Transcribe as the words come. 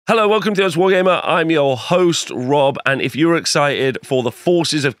Hello, welcome to Wargamer. I'm your host, Rob, and if you're excited for the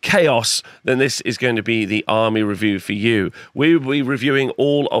forces of chaos, then this is going to be the army review for you. We will be reviewing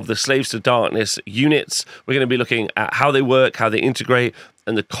all of the Slaves to Darkness units. We're going to be looking at how they work, how they integrate,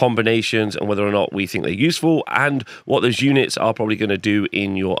 and the combinations, and whether or not we think they're useful, and what those units are probably going to do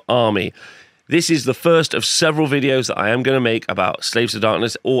in your army. This is the first of several videos that I am going to make about Slaves to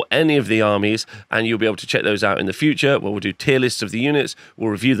Darkness or any of the armies, and you'll be able to check those out in the future, where we'll do tier lists of the units,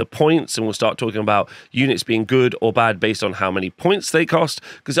 we'll review the points, and we'll start talking about units being good or bad based on how many points they cost,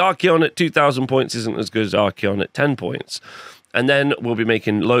 because ARCHAON at 2,000 points isn't as good as ARCHAON at 10 points. And then we'll be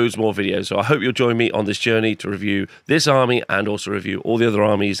making loads more videos. So I hope you'll join me on this journey to review this army and also review all the other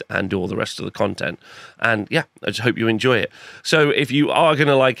armies and do all the rest of the content. And yeah, I just hope you enjoy it. So if you are going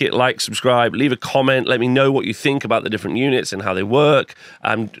to like it, like, subscribe, leave a comment, let me know what you think about the different units and how they work.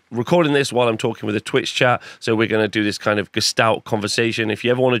 I'm recording this while I'm talking with a Twitch chat. So we're going to do this kind of gestalt conversation. If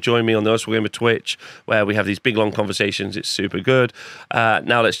you ever want to join me on the Wargamer Twitch, where we have these big long conversations, it's super good.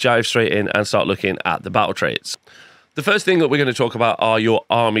 Now let's dive straight in and start looking at the battle traits. The first thing that we're going to talk about are your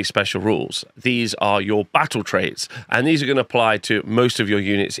army special rules. These are your battle traits, and these are going to apply to most of your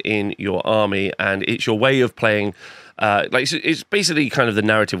units in your army, and it's your way of playing. It's basically kind of the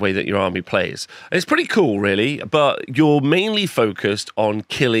narrative way that your army plays. And it's pretty cool, really, but you're mainly focused on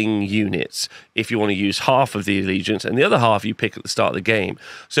killing units if you want to use half of the allegiance, and the other half you pick at the start of the game.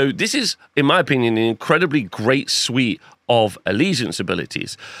 So this is, in my opinion, an incredibly great suite of allegiance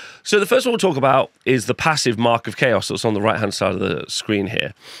abilities. So the first one we'll talk about is the passive Mark of Chaos that's on the right-hand side of the screen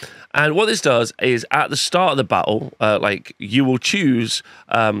here. And what this does is at the start of the battle, you will choose,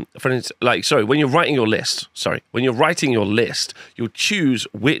 for instance, when you're writing your list, you'll choose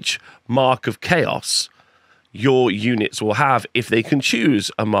which Mark of Chaos your units will have if they can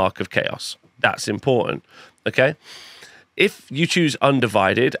choose a Mark of Chaos. That's important, okay? If you choose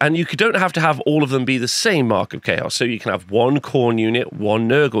Undivided, and you don't have to have all of them be the same Mark of Chaos, so you can have one Khorne unit, one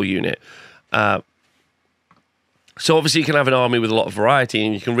Nurgle unit. So obviously you can have an army with a lot of variety,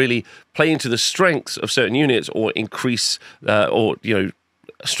 and you can really play into the strengths of certain units or increase,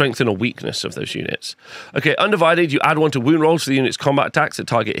 strengthen or weakness of those units. Okay, Undivided, you add one to wound rolls for the unit's combat attacks that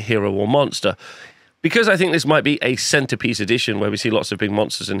target a hero or monster. Because I think this might be a centerpiece edition where we see lots of big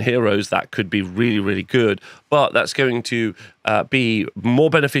monsters and heroes, that could be really, really good. But that's going to be more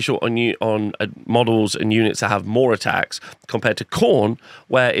beneficial on models and units that have more attacks compared to Khorne,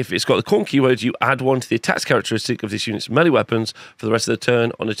 where if it's got the Khorne keyword, you add one to the attacks characteristic of this unit's melee weapons for the rest of the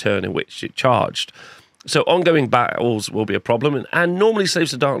turn on a turn in which it charged. So ongoing battles will be a problem, and normally Slaves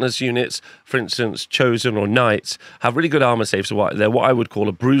to Darkness units, for instance, Chosen or Knights, have really good armor saves. So they're what I would call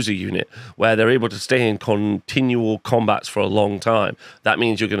a bruiser unit, where they're able to stay in continual combats for a long time. That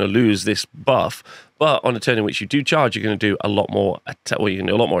means you're going to lose this buff, but on a turn in which you do charge, you're going to do a lot more,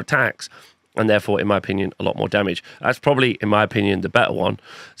 attacks, and therefore, in my opinion, a lot more damage. That's probably, in my opinion, the better one.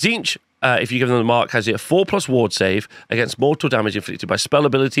 Tzeentch, if you give them the mark, has a 4+ ward save against mortal damage inflicted by spell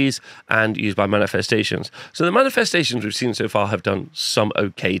abilities and used by manifestations. So the manifestations we've seen so far have done some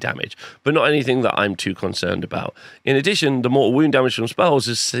okay damage, but not anything that I'm too concerned about. In addition, the mortal wound damage from spells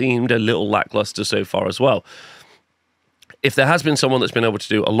has seemed a little lackluster so far as well. If there has been someone that's been able to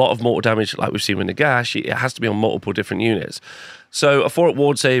do a lot of mortal damage, like we've seen with Nagash, it has to be on multiple different units. So a 4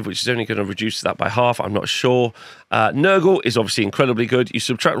 ward save, which is only going to reduce that by half, I'm not sure. Nurgle is obviously incredibly good. You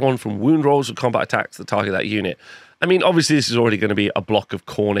subtract 1 from wound rolls or combat attacks that target that unit. I mean, obviously this is already going to be a block of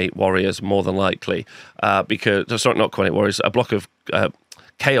Khorne 8 warriors, more than likely. Not Khorne 8 warriors, a block of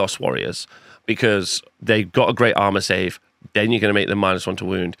Chaos warriors, because they've got a great armor save. Then you're going to make them -1 to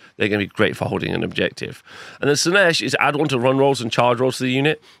wound. They're going to be great for holding an objective. And then Tzeentch is add 1 to run rolls and charge rolls to the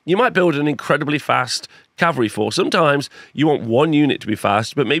unit. You might build an incredibly fast cavalry force. Sometimes you want one unit to be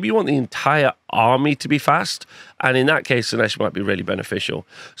fast, but maybe you want the entire army to be fast. And in that case, Tzeentch might be really beneficial.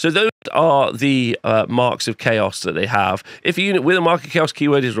 So those are the marks of chaos that they have. If a unit with a mark of chaos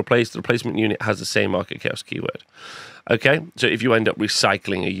keyword is replaced, the replacement unit has the same mark of chaos keyword. Okay, so if you end up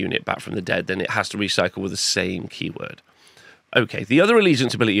recycling a unit back from the dead, then it has to recycle with the same keyword. Okay, the other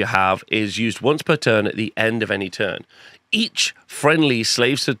allegiance ability you have is used once per turn at the end of any turn. Each friendly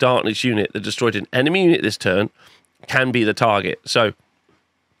Slaves to Darkness unit that destroyed an enemy unit this turn can be the target. So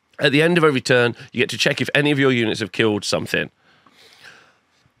at the end of every turn, you get to check if any of your units have killed something.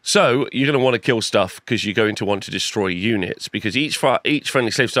 So you're going to want to kill stuff because you're going to want to destroy units, because each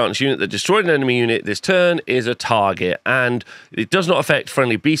friendly Slaves to Darkness unit that destroyed an enemy unit this turn is a target, and it does not affect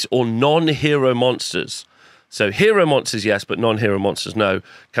friendly beasts or non-hero monsters. So hero monsters, yes, but non-hero monsters, no,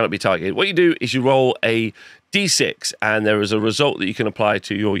 cannot be targeted. What you do is you roll a d6, and there is a result that you can apply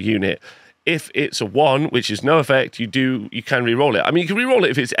to your unit. If it's a 1, which is no effect, you can re-roll it. I mean, you can re-roll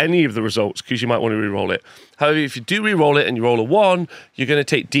it if it's any of the results, because you might want to re-roll it. However, if you do re-roll it and you roll a 1, you're going to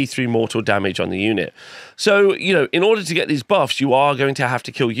take D3 mortal damage on the unit. So, you know, in order to get these buffs, you are going to have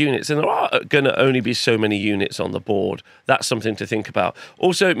to kill units, and there are going to only be so many units on the board. That's something to think about.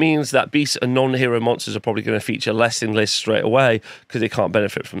 Also, it means that beasts and non-hero monsters are probably going to feature less in lists straight away, because they can't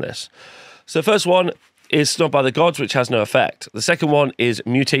benefit from this. So the first one is Snubbed by the Gods, which has no effect. The second one is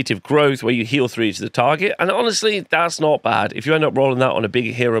Mutative Growth, where you heal 3 to the target. And honestly, that's not bad. If you end up rolling that on a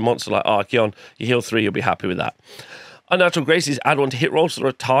big hero monster like ARCHAON, you heal 3, you'll be happy with that. Unnatural Grace is add 1 to hit rolls, so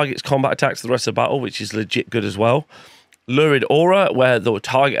the target's combat attacks for the rest of the battle, which is legit good as well. Lurid Aura, where the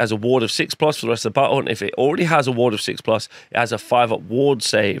target has a ward of 6+ for the rest of the battle, and if it already has a ward of 6+, it has a 5-up ward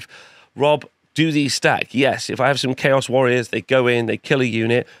save. Rob, do these stack? Yes. If I have some Chaos Warriors, they go in, they kill a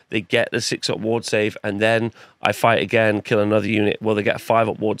unit, they get the 6-up ward save, and then I fight again, kill another unit. Well, they get a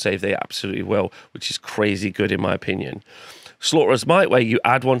 5-up ward save? They absolutely will, which is crazy good in my opinion. Slaughterer's Might, where you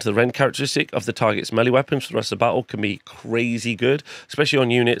add 1 to the rend characteristic of the target's melee weapons for the rest of the battle, can be crazy good, especially on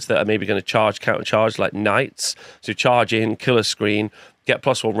units that are maybe going to charge, counter-charge, like Knights. So charge in, kill a screen, get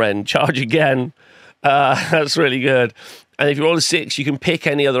 +1 rend, charge again. That's really good. And if you roll a 6, you can pick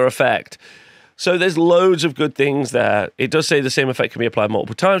any other effect. So there's loads of good things there. It does say the same effect can be applied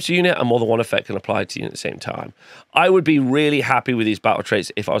multiple times to a unit, and more than one effect can apply to a unit at the same time. I would be really happy with these battle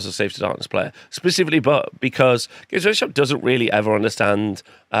traits if I was a Slave to Darkness player, specifically because Games Workshop doesn't really ever understand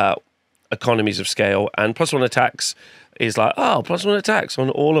economies of scale, and +1 attacks is like, oh, +1 attacks on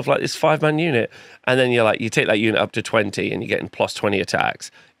all of like this 5-man unit, and then you're like, you take that unit up to 20 and you're getting +20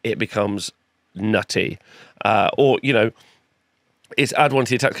 attacks. It becomes nutty. Or, you know, it's add 1 to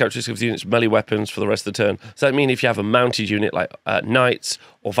the attack characteristic of the unit's melee weapons for the rest of the turn. So that means if you have a mounted unit like Knights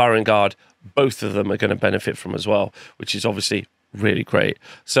or Varanguard, both of them are going to benefit from as well, which is obviously really great.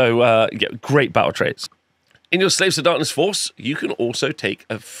 So yeah, great battle traits. In your Slaves to Darkness force, you can also take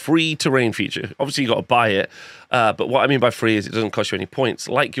a free terrain feature. Obviously, you've got to buy it, but what I mean by free is it doesn't cost you any points,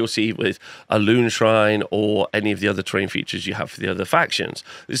 like you'll see with a Loon Shrine or any of the other terrain features you have for the other factions.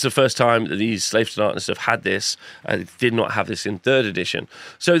 This is the first time that these Slaves to Darkness have had this. Did not have this in 3rd edition.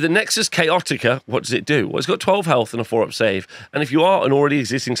 So the Nexus Chaotica, what does it do? Well, it's got 12 health and a 4-up save, and if you are an already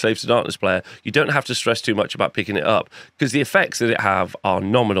existing Slaves to Darkness player, you don't have to stress too much about picking it up, because the effects that it have are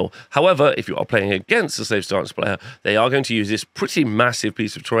nominal. However, if you are playing against the Slaves to Darkness player, they are going to use this pretty massive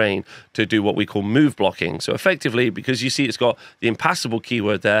piece of terrain to do what we call move blocking. So effectively, because you see it's got the impassable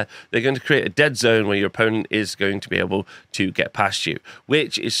keyword there, they're going to create a dead zone where your opponent is going to be able to get past you,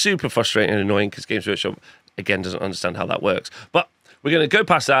 which is super frustrating and annoying because Games Workshop, again, doesn't understand how that works. But we're going to go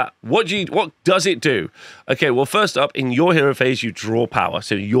past that. What does it do? Okay, well, first up, in your hero phase, you draw power.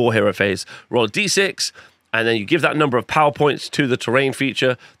 So your hero phase, roll a d6, and then you give that number of power points to the terrain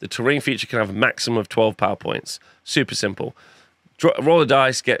feature. The terrain feature can have a maximum of 12 power points. Super simple. Roll a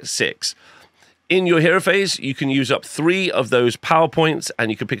dice, get 6. In your hero phase, you can use up 3 of those power points, and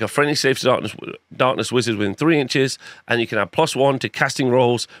you can pick a friendly Slaves to Darkness wizard within 3 inches, and you can have +1 to casting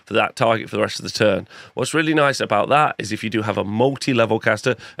rolls for that target for the rest of the turn. What's really nice about that is if you do have a multi-level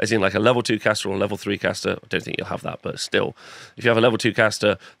caster, as in like a level 2 caster or a level 3 caster, I don't think you'll have that, but still, if you have a level 2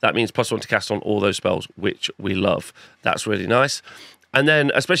 caster, that means +1 to cast on all those spells, which we love. That's really nice. And then,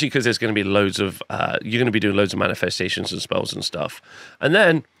 especially because there's going to be loads of, you're going to be doing loads of manifestations and spells and stuff. And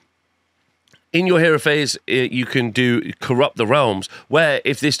then, in your hero phase, you can do Corrupt the Realms, where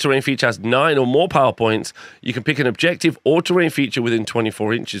if this terrain feature has 9 or more power points, you can pick an objective or terrain feature within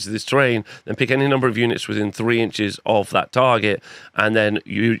 24 inches of this terrain, then pick any number of units within 3 inches of that target, and then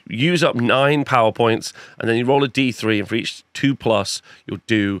you use up 9 power points, and then you roll a d3, and for each 2+, you'll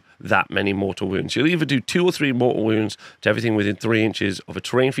do that many mortal wounds. You'll either do 2 or 3 mortal wounds to everything within 3 inches of a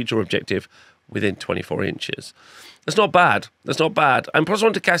terrain feature or objective within 24 inches. That's not bad. That's not bad. And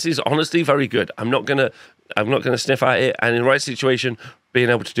 +1 to cast is honestly very good. I'm not gonna sniff at it. And in the right situation, being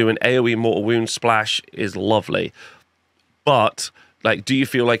able to do an AoE mortal wound splash is lovely. But like, do you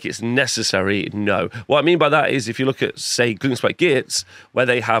feel like it's necessary? No. What I mean by that is if you look at, say, Gloomspite Gitz, where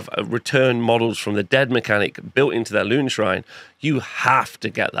they have return models from the dead mechanic built into their Loon Shrine, you have to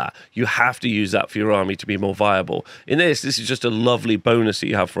get that. You have to use that for your army to be more viable. In this is just a lovely bonus that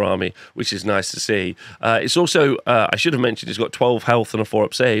you have for army, which is nice to see. It's also, I should have mentioned, it's got 12 health and a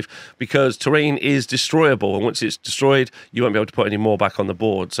 4-up save, because terrain is destroyable, and once it's destroyed, you won't be able to put any more back on the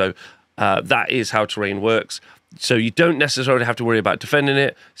board. So that is how terrain works. So you don't necessarily have to worry about defending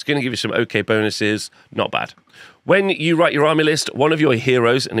it. It's going to give you some okay bonuses. Not bad. When you write your army list, one of your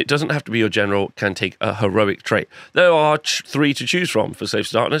heroes, and it doesn't have to be your general, can take a heroic trait. There are 3 to choose from for safe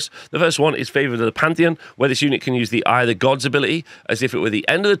startness. The first one is Favour of the Pantheon, where this unit can use the Eye of the Gods ability as if it were the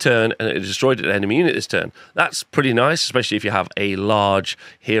end of the turn and it destroyed an enemy unit this turn. That's pretty nice, especially if you have a large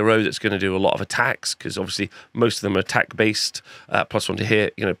hero that's going to do a lot of attacks, because obviously most of them are attack-based, +1 to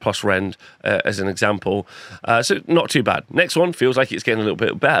hit, plus rend as an example. So not too bad. Next one feels like it's getting a little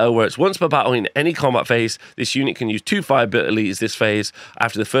bit better, where it's once per battle in any combat phase, this unit can use 2 fire abilities this phase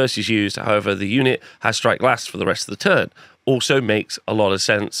after the first is used. However, the unit has strike last for the rest of the turn. Also makes a lot of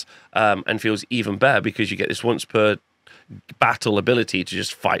sense and feels even better because you get this once per battle ability to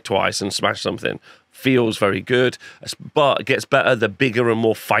just fight twice and smash something. Feels very good, but it gets better the bigger and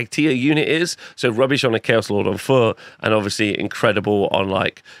more fighty a unit is. So rubbish on a Chaos Lord on foot, and obviously incredible on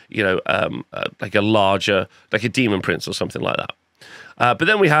like a larger, like a Daemon Prince or something like that. But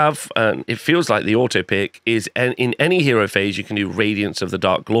then we have, it feels like the auto pick is in any hero phase, you can do Radiance of the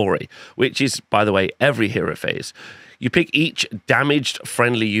Dark Glory, which is, by the way, every hero phase. You pick each damaged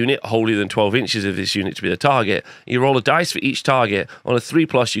friendly unit holier than 12 inches of this unit to be the target. You roll a dice for each target. On a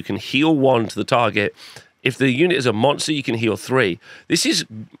 3+, you can heal 1 to the target. If the unit is a monster, you can heal 3. This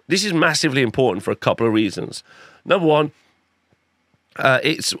is massively important for a couple of reasons. Number one,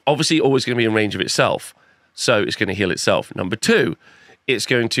 it's obviously always going to be in range of itself, so it's going to heal itself. Number two, it's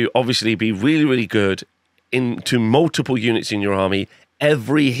going to obviously be really, really good into multiple units in your army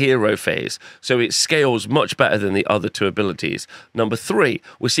every hero phase, so it scales much better than the other 2 abilities. Number 3,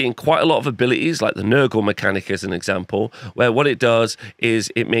 we're seeing quite a lot of abilities like the Nurgle mechanic as an example, where what it does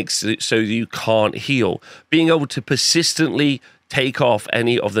is it makes it so you can't heal. Being able to persistently take off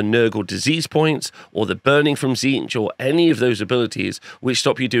any of the Nurgle disease points or the burning from Tzeentch or any of those abilities which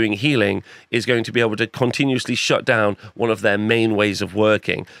stop you doing healing is going to be able to continuously shut down one of their main ways of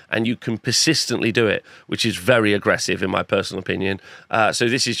working, and you can persistently do it, which is very aggressive in my personal opinion. So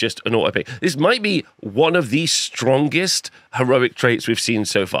this is just an auto pick. This might be one of the strongest heroic traits we've seen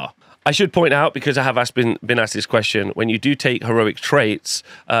so far. I should point out, because I have been asked this question, when you do take heroic traits,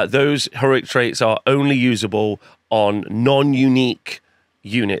 those heroic traits are only usable on non-unique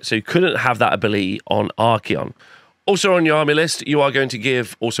units. So you couldn't have that ability on ARCHAON. Also on your army list, you're going to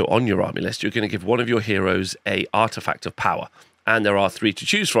give one of your heroes a Artifact of Power. And there are 3 to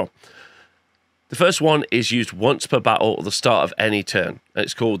choose from. The first one is used once per battle at the start of any turn. And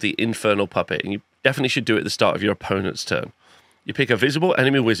it's called the Infernal Puppet. And you definitely should do it at the start of your opponent's turn. You pick a visible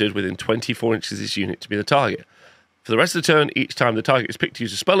enemy wizard within 24 inches of this unit to be the target. For the rest of the turn, each time the target is picked to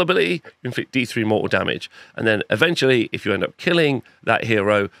use a spell ability, you inflict D3 mortal damage. And then eventually, if you end up killing that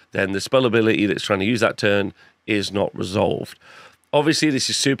hero, then the spell ability that's trying to use that turn is not resolved. Obviously, this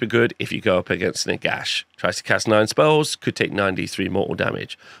is super good if you go up against Nagash. Tries to cast 9 spells, could take 9d3 mortal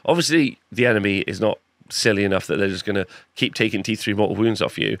damage. Obviously, the enemy is not silly enough that they're just going to keep taking D3 mortal wounds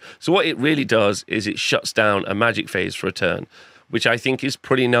off you. So what it really does is it shuts down a magic phase for a turn, which I think is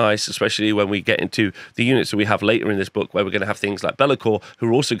pretty nice, especially when we get into the units that we have later in this book, where we're going to have things like Be'lakor, who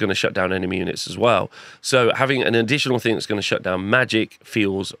are also going to shut down enemy units as well. So having an additional thing that's going to shut down magic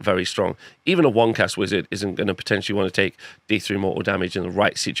feels very strong. Even a 1-cast wizard isn't going to potentially want to take D3 mortal damage in the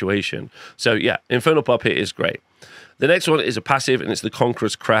right situation. So yeah, Infernal Puppet is great. The next one is a passive, and it's the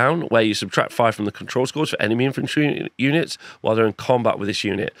Conqueror's Crown, where you subtract 5 from the control scores for enemy infantry units while they're in combat with this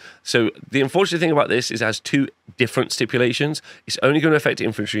unit. So the unfortunate thing about this is it has 2 different stipulations. It's only going to affect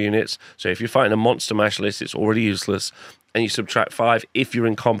infantry units, so if you're fighting a monster mash list, it's already useless, and you subtract 5 if you're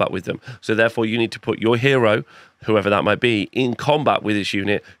in combat with them. So therefore, you need to put your hero, whoever that might be, in combat with this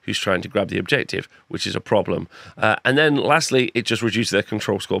unit who's trying to grab the objective, which is a problem. And then lastly, it just reduces their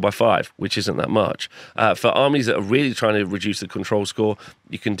control score by 5, which isn't that much. For armies that are really trying to reduce the control score,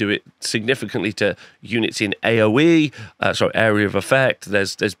 you can do it significantly to units in AoE, area of effect.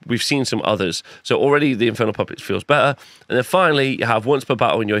 We've seen some others. So already the Infernal Puppet feels better. And then finally, you have once per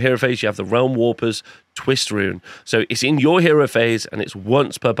battle in your hero phase, you have the Realm Warper's Twist Rune. So it's in your hero phase, and it's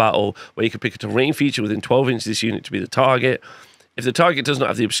once per battle, where you can pick a terrain feature within 12 inches of this unit to be the target. If the target does not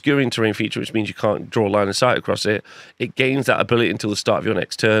have the obscuring terrain feature, which means you can't draw a line of sight across it, it gains that ability until the start of your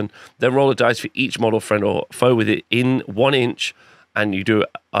next turn. Then roll a dice for each model, friend, or foe with it in 1 inch, and you do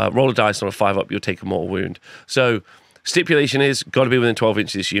roll a dice on a 5-up, you'll take a mortal wound. So stipulation is, got to be within 12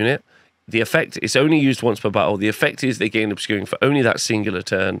 inches of this unit. The effect is only used once per battle. The effect is they gain obscuring for only that singular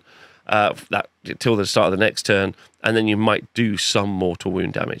turn, till the start of the next turn, and then you might do some mortal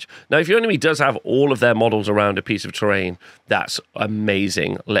wound damage. Now, if your enemy does have all of their models around a piece of terrain, that's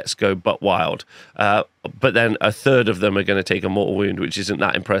amazing. Let's go butt wild. But then a third of them are going to take a mortal wound, which isn't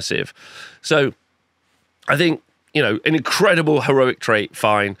that impressive. So I think, an incredible heroic trait,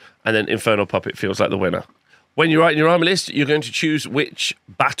 fine, and then Infernal Puppet feels like the winner. When you're writing your army list, you're going to choose which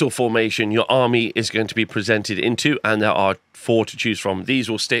battle formation your army is going to be presented into, and there are 4 to choose from. These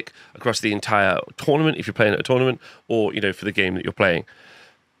will stick across the entire tournament if you're playing at a tournament, or for the game that you're playing.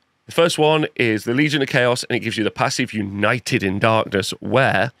 The first one is the Legion of Chaos, and it gives you the passive United in Darkness,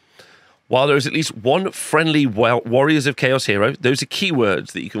 where while there is at least one friendly Warriors of Chaos hero, those are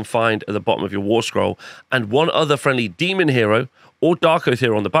keywords that you can find at the bottom of your war scroll, and one other friendly Demon hero or Darkoath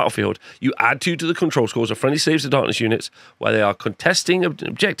hero on the battlefield, you add 2 to the control scores of friendly Slaves of Darkness units where they are contesting an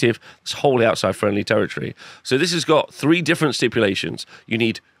objective that's wholly outside friendly territory. So this has got 3 different stipulations. You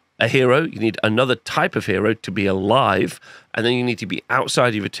need a hero, you need another type of hero to be alive, and then you need to be outside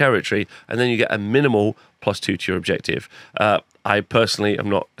of your territory, and then you get a minimal +2 to your objective. I personally am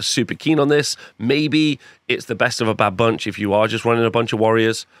not super keen on this. Maybe it's the best of a bad bunch if you are just running a bunch of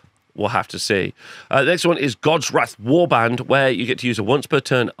warriors. We'll have to see. The next one is God's Wrath Warband, where you get to use a once per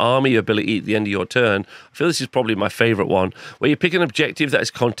turn army ability at the end of your turn. I feel this is probably my favorite one, where you pick an objective that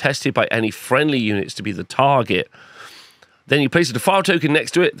is contested by any friendly units to be the target. Then you place a defile token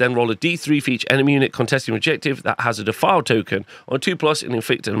next to it, then roll a d3 for each enemy unit contesting objective that has a defile token on 2+ and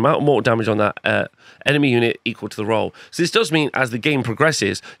inflict an amount of mortal damage on that enemy unit equal to the roll. So this does mean as the game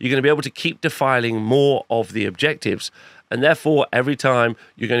progresses, you're going to be able to keep defiling more of the objectives, and therefore every time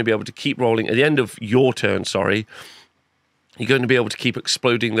you're going to be able to keep rolling at the end of your turn, you're going to be able to keep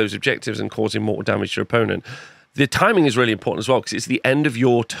exploding those objectives and causing mortal damage to your opponent. The timing is really important as well, because it's the end of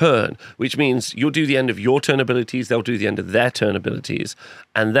your turn, which means you'll do the end of your turn abilities, they'll do the end of their turn abilities,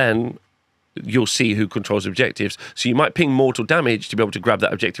 and then you'll see who controls objectives. So you might ping mortal damage to be able to grab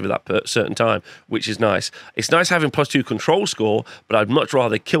that objective at that certain time, which is nice. It's nice having +2 control score, but I'd much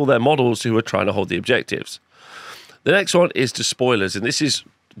rather kill their models who are trying to hold the objectives. The next one is to spoilers, and this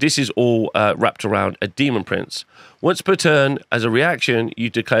is all wrapped around a Daemon Prince. Once per turn, as a reaction, you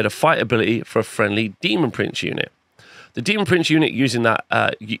declare a fight ability for a friendly Daemon Prince unit. The Daemon Prince unit using that,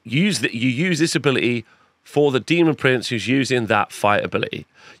 you use this ability for the Daemon Prince who's using that fight ability.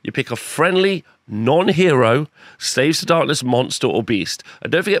 You pick a friendly, non-hero, Slaves to Darkness monster or beast.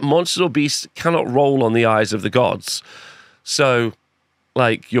 And don't forget, monsters or beasts cannot roll on the eyes of the gods. So,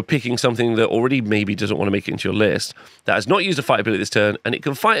 you're picking something that already maybe doesn't want to make it into your list, that has not used a fight ability this turn, and it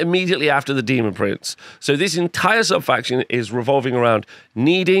can fight immediately after the Daemon Prince. So this entire sub-faction is revolving around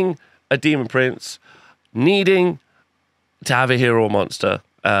needing a Daemon Prince, needing to have a hero or monster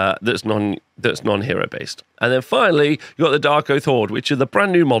that's non-hero based. And then finally, you've got the Darkoath Horde, which are the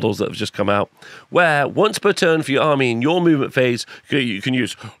brand new models that have just come out, where once per turn for your army in your movement phase, you can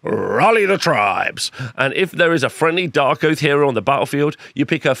use Rally the Tribes. And if there is a friendly Darkoath hero on the battlefield, you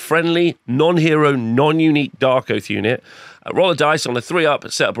pick a friendly, non-hero, non-unique Darkoath unit, roll a dice on a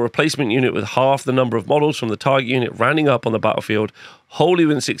 3-up, set up a replacement unit with half the number of models from the target unit rounding up on the battlefield, wholly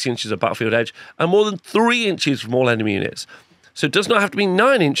within 6 inches of battlefield edge, and more than 3 inches from all enemy units. So it does not have to be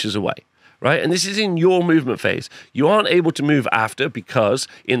 9 inches away, right? And this is in your movement phase. You aren't able to move after, because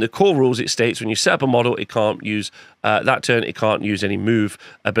in the core rules it states when you set up a model, it can't use that turn, it can't use any move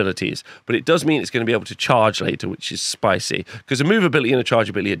abilities. But it does mean it's going to be able to charge later, which is spicy, because a move ability and a charge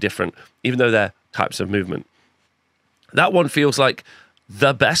ability are different, even though they're types of movement. That one feels like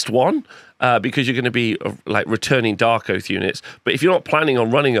the best one, because you're going to be returning Darkoath units. But if you're not planning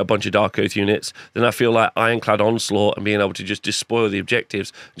on running a bunch of Darkoath units, then I feel like Ironclad Onslaught and being able to just despoil the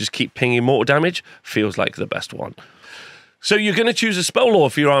objectives, just keep pinging mortal damage, feels like the best one. So you're going to choose a spell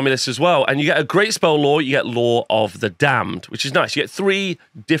lore for your army list as well, and you get a great spell lore. You get Lore of the Damned, which is nice. You get 3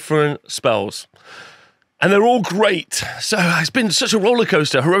 different spells, and they're all great. So it's been such a roller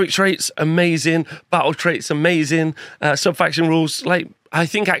coaster. Heroic traits, amazing. Battle traits, amazing. Sub-faction rules, I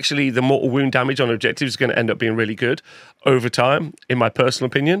think actually the mortal wound damage on objectives is going to end up being really good over time, in my personal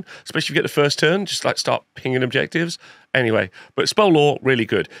opinion. Especially if you get the first turn, just start pinging objectives. Anyway, but spell lore, really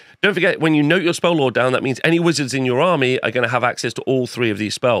good. Don't forget, when you note your spell lore down, that means any wizards in your army are going to have access to all 3 of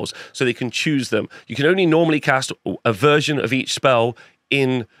these spells, so they can choose them. You can only normally cast a version of each spell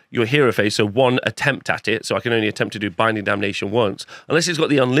in your hero phase, so 1 attempt at it, so I can only attempt to do Binding Damnation once, unless it's got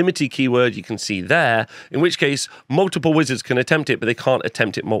the unlimited keyword you can see there, in which case multiple wizards can attempt it, but they can't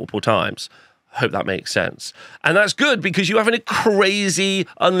attempt it multiple times. I hope that makes sense. And that's good, because you have a crazy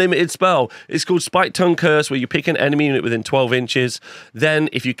unlimited spell. It's called Spike Tongue Curse, where you pick an enemy unit within 12 inches. Then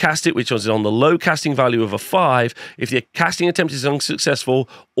if you cast it, which is on the low casting value of a 5, if the casting attempt is unsuccessful,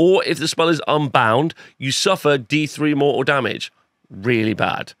 or if the spell is unbound, you suffer D3 mortal damage. Really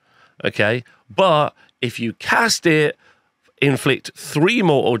bad. Okay? But if you cast it, inflict 3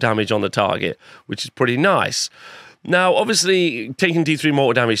 mortal damage on the target, which is pretty nice. Now, obviously, taking D3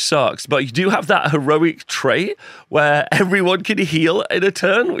 mortal damage sucks, but you do have that heroic trait where everyone can heal in a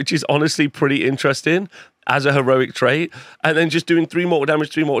turn, which is honestly pretty interesting as a heroic trait, and then just doing 3 mortal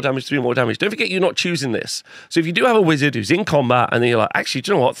damage, 3 mortal damage, 3 mortal damage. Don't forget you're not choosing this. So if you do have a wizard who's in combat and then you're like, actually,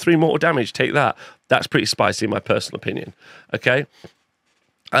 do you know what? 3 mortal damage, take that. That's pretty spicy in my personal opinion. Okay?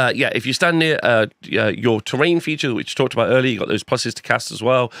 Yeah, if you stand near your terrain feature, which you talked about earlier, you got those pluses to cast as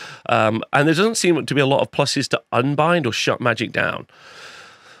well. And there doesn't seem to be a lot of pluses to unbind or shut magic down.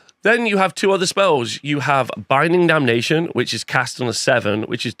 Then you have 2 other spells. You have Binding Damnation, which is cast on a 7,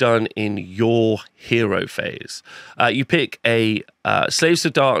 which is done in your hero phase. You pick a Slaves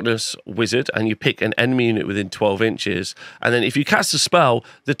to Darkness wizard, and you pick an enemy unit within 12 inches. And then if you cast a spell,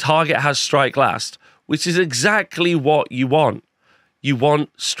 the target has Strike Last, which is exactly what you want. You want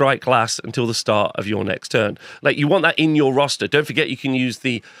Strike Last until the start of your next turn. Like, you want that in your roster. Don't forget you can use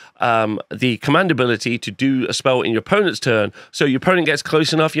the command ability to do a spell in your opponent's turn. So your opponent gets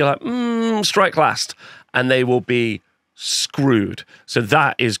close enough, you're like, Strike Last. And they will be screwed. So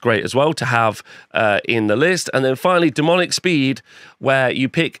that is great as well to have in the list. And then finally, Demonic Speed, where you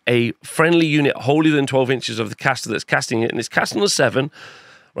pick a friendly unit wholly within 12 inches of the caster that's casting it. And it's cast on a 7.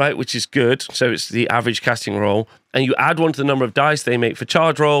 Right, which is good. So it's the average casting roll, and you add 1 to the number of dice they make for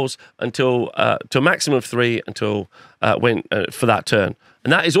charge rolls until to a maximum of 3 until for that turn.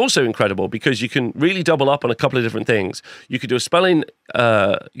 And that is also incredible because you can really double up on a couple of different things. You could do a spell in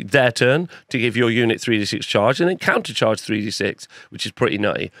their turn to give your unit 3d6 charge, and then countercharge 3d6, which is pretty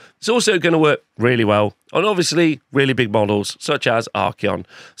nutty. It's also going to work really well on obviously really big models such as ARCHAON.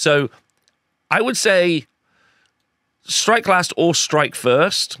 So I would say Strike Last or Strike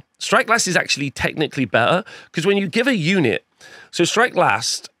First. Strike Last is actually technically better because when you give a unit, so Strike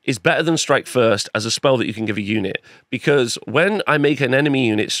Last is better than Strike First as a spell that you can give a unit, because when I make an enemy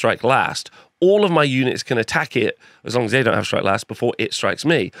unit Strike Last, all of my units can attack it as long as they don't have Strike Last before it strikes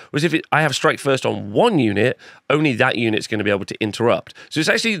me. Whereas if I have Strike First on one unit, only that unit's going to be able to interrupt. So it's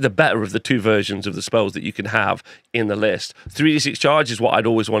actually the better of the 2 versions of the spells that you can have in the list. 3d6 charge is what I'd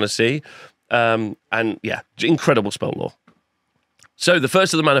always want to see. And yeah, incredible spell lore. So the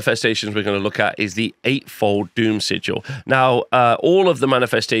first of the manifestations we're going to look at is the Eightfold Doom-Sigil. Now, all of the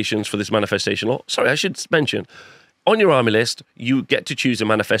manifestations for this manifestation lore, sorry, I should mention, on your army list, you get to choose a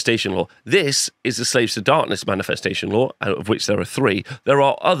manifestation lore. This is the Slaves to Darkness manifestation lore, of which there are 3. There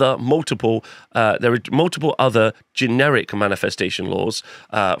are multiple other generic manifestation laws.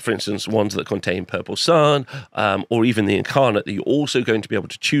 For instance, ones that contain Purple Sun, or even the Incarnate that you're also going to be able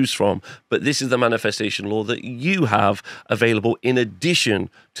to choose from. But this is the manifestation lore that you have available in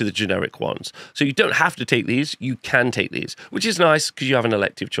addition to the generic ones. So you don't have to take these, you can take these, which is nice because you have an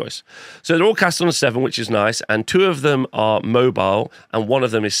elective choice. So they're all cast on a 7, which is nice, and 2 of them are mobile and 1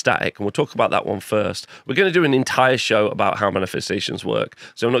 of them is static, and we'll talk about that one first. We're going to do an entire show about how manifestations work,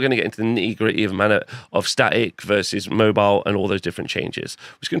 so I'm not going to get into the nitty-gritty of static versus mobile and all those different changes.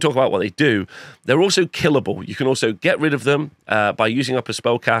 We're just going to talk about what they do. They're also killable. You can also get rid of them by using up a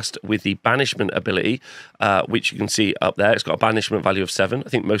spellcast with the banishment ability, which you can see up there. It's got a banishment value of 7. I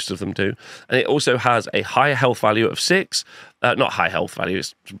think most of them do. And it also has a higher health value of 6. Not high health value,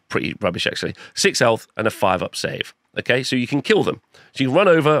 it's pretty rubbish actually. 6 health and a 5-up save. Okay, so you can kill them. So you can run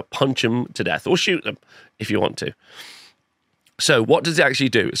over, punch them to death, or shoot them if you want to. So what does it actually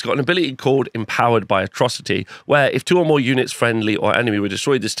do? It's got an ability called Empowered by Atrocity, where if 2 or more units, friendly or enemy, were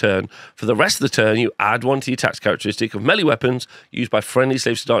destroyed this turn, for the rest of the turn, you add 1 to the attack characteristic of melee weapons used by friendly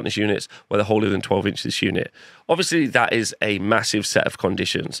Slaves to Darkness units where they're wholly within 12 inches of this unit. Obviously, that is a massive set of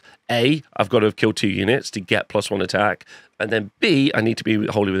conditions. A, I've got to have killed 2 units to get +1 attack, and then B, I need to be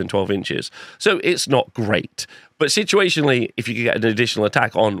wholly within 12 inches. So it's not great. But situationally, if you can get an additional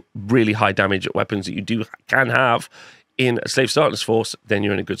attack on really high damage weapons that you can have in a Slave Darkness force, then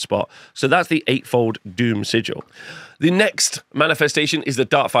you're in a good spot. So that's the Eightfold Doom-Sigil. The next manifestation is the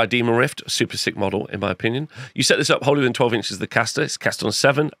Darkfire Daemonic, super sick model, in my opinion. You set this up wholly within 12 inches of the caster. It's cast on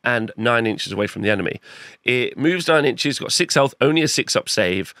 7 and 9 inches away from the enemy. It moves 9 inches, got 6 health, only a 6-up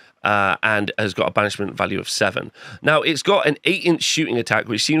save, and has got a banishment value of 7. Now, it's got an 8-inch shooting attack,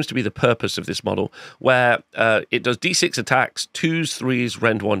 which seems to be the purpose of this model, where it does D6 attacks, 2s, 3s,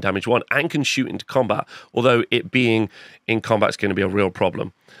 rend 1, damage 1, and can shoot into combat, although it being in combat is going to be a real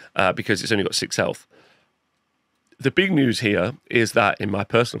problem because it's only got 6 health. The big news here is that, in my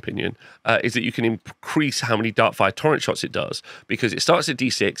personal opinion, is that you can increase how many Darkfire torrent shots it does, because it starts at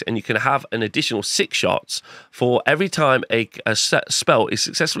D6 and you can have an additional 6 shots for every time a spell is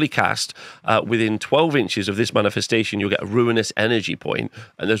successfully cast within 12 inches of this manifestation. You'll get a ruinous energy point,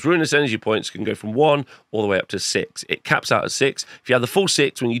 and those ruinous energy points can go from 1 all the way up to 6. It caps out at 6. If you have the full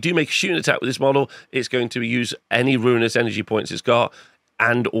 6, when you do make a shooting attack with this model, it's going to use any ruinous energy points it's got,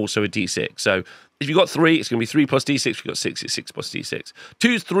 and also a D6. So if you've got 3, it's going to be 3 plus D6. If you've got 6, it's 6 plus D6.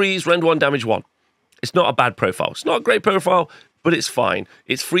 2s, 3s, rend 1, damage 1. It's not a bad profile. It's not a great profile, but it's fine.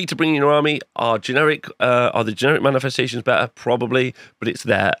 It's free to bring in your army. Are the generic manifestations better? Probably, but it's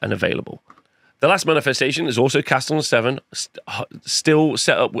there and available. The last manifestation is also cast on a 7, still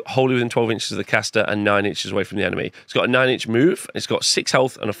set up wholly within 12 inches of the caster and 9 inches away from the enemy. It's got a 9-inch move, it's got 6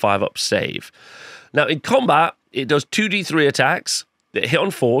 health and a 5-up save. Now, in combat, it does 2d3 attacks. It hit on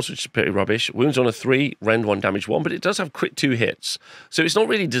 4s, which is pretty rubbish. Wounds on a 3, rend 1, damage 1, but it does have crit 2 hits. So it's not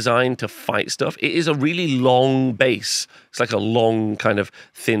really designed to fight stuff. It is a really long base. It's like a long kind of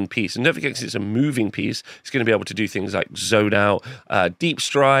thin piece. And don't forget, because it's a moving piece, it's going to be able to do things like zone out, deep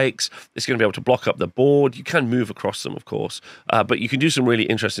strikes. It's going to be able to block up the board. You can move across them, of course, but you can do some really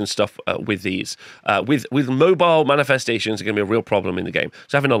interesting stuff with these. With mobile manifestations, are going to be a real problem in the game.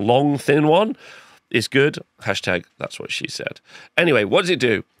 So having a long, thin one is good. Hashtag, that's what she said. Anyway, what does it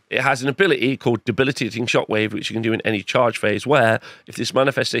do? It has an ability called Debilitating Shockwave, which you can do in any charge phase, where if this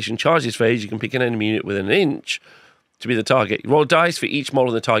manifestation charges phase, you can pick an enemy unit within an inch to be the target. You roll dice for each model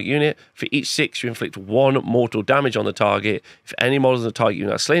in the target unit. For each 6, you inflict 1 mortal damage on the target. If any models in the target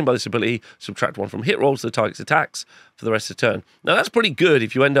unit are slain by this ability, subtract 1 from hit rolls to the target's attacks for the rest of the turn. Now, that's pretty good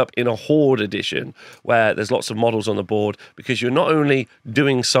if you end up in a Horde edition where there's lots of models on the board, because you're not only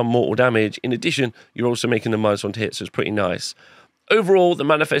doing some mortal damage, in addition, you're also making them -1 to hit, so it's pretty nice. Overall, the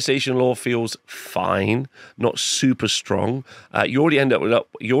manifestation lore feels fine, not super strong. You already ended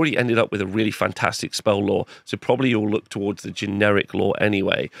up with a really fantastic spell lore, so probably you'll look towards the generic lore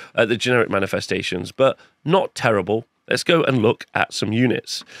anyway, the generic manifestations, but not terrible. Let's go and look at some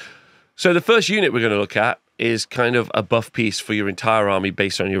units. So the first unit we're going to look at is kind of a buff piece for your entire army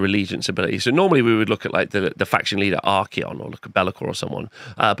based on your allegiance ability. So normally we would look at like the faction leader ARCHAON, or look at Be'lakor or someone,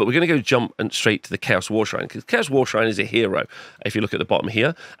 but we're going to go jump and straight to the Chaos Warshrine, because Chaos Warshrine is a hero, if you look at the bottom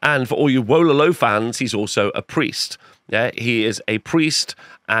here. And for all you Wololo fans, he's also a priest. Yeah, he is a priest,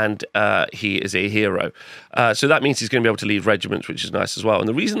 and he is a hero. So that means he's going to be able to lead regiments, which is nice as well. And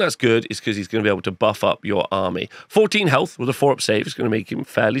the reason that's good is because he's going to be able to buff up your army. 14 health with a 4-up save is going to make him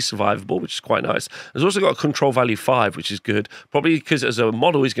fairly survivable, which is quite nice. There's also got a control value 5, which is good, probably because as a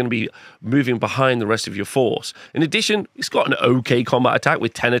model, he's going to be moving behind the rest of your force. In addition, he's got an okay combat attack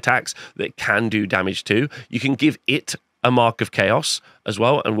with 10 attacks that can do damage too. You can give it a Mark of Chaos as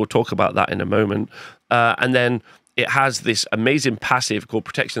well, and we'll talk about that in a moment. And then it has this amazing passive called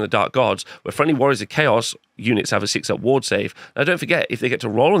Protection of the Dark Gods, where friendly Warriors of Chaos units have a 6-up ward save. Now, don't forget, if they get to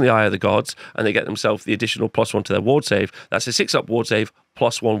roll on the Eye of the Gods and they get themselves the additional +1 to their ward save, that's a 6-up ward save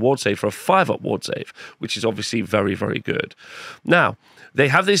 +1 ward save for a 5-up ward save, which is obviously very, very good. Now, they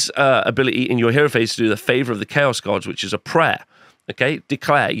have this ability in your hero phase to do the Favor of the Chaos Gods, which is a prayer. Okay,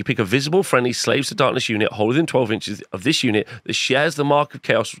 declare. You pick a visible friendly Slaves to Darkness unit wholly within 12 inches of this unit that shares the Mark of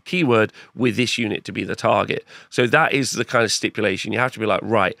Chaos keyword with this unit to be the target. So that is the kind of stipulation. You have to be like,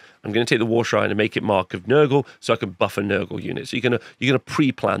 right, I'm going to take the Warshrine and make it Mark of Nurgle so I can buff a Nurgle unit. So you're going to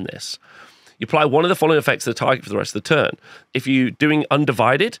pre-plan this. You apply one of the following effects to the target for the rest of the turn. If you're doing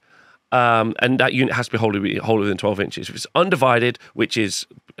Undivided, and that unit has to be wholly within 12 inches. If it's Undivided, which is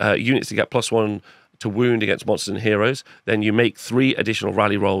units that get +1 to wound against monsters and heroes, then you make 3 additional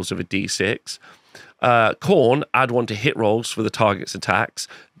rally rolls of a d6. Khorne, add 1 to hit rolls for the target's attacks.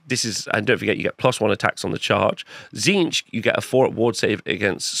 This is, and don't forget, you get +1 attacks on the charge. Tzeentch, you get a 4-up ward save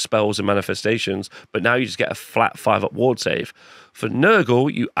against spells and manifestations, but now you just get a flat 5-up ward save. For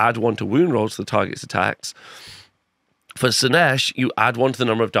Nurgle, you add 1 to wound rolls to the target's attacks. For Tzeentch, you add 1 to the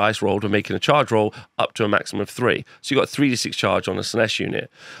number of dice rolled when making a charge roll up to a maximum of 3. So you've got 3d6 charge on a Tzeentch unit.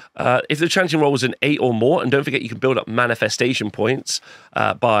 If the chanting roll was an 8 or more, and don't forget you can build up manifestation points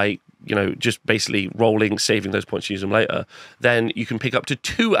by just basically rolling, saving those points to use them later, then you can pick up to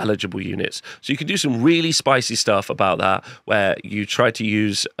 2 eligible units. So you can do some really spicy stuff about that, where you try to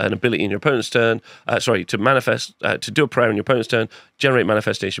use an ability in your opponent's turn, to manifest, to do a prayer in your opponent's turn, generate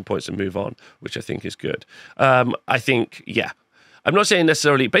manifestation points and move on, which I think is good. I think, yeah. I'm not saying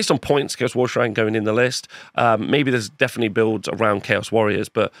necessarily, based on points, Chaos Warshrine going in the list, maybe there's definitely builds around Chaos Warriors,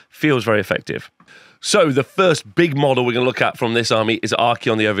 but feels very effective. So the first big model we're going to look at from this army is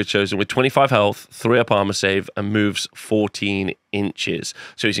ARCHAON the Overchosen with 25 health, 3 up armor save, and moves 14 inches.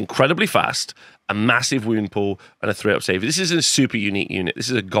 So he's incredibly fast, a massive wound pool, and a 3 up save. This is a super unique unit.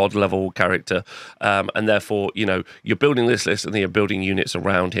 This is a god level character, and therefore, you know, you're building this list and then you're building units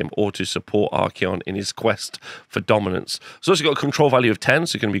around him or to support ARCHAON in his quest for dominance. He's also got a control value of 10,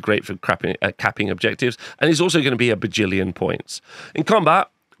 so it's going to be great for capping objectives, and he's also going to be a bajillion points. In combat,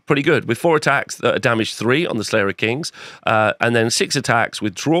 pretty good, with 4 attacks that are damage 3 on the Slayer of Kings, and then 6 attacks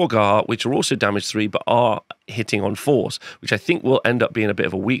with Draugr, which are also damage 3, but are hitting on force, which I think will end up being a bit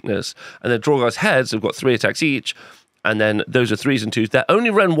of a weakness. And then Draugur's heads have got 3 attacks each, and then those are 3s and 2s. They're only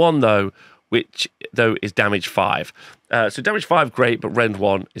Rend 1, though, which, though, is damage 5. So damage 5, great, but Rend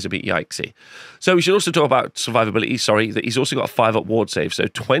 1 is a bit yikesy. So we should also talk about survivability, that he's also got a 5-up ward save. So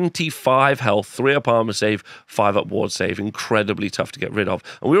 25 health, 3-up armor save, 5-up ward save. Incredibly tough to get rid of.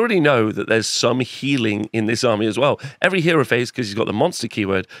 And we already know that there's some healing in this army as well. Every hero phase, because he's got the monster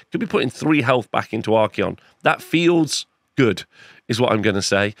keyword, could be putting 3 health back into ARCHAON. That feels good, is what I'm going to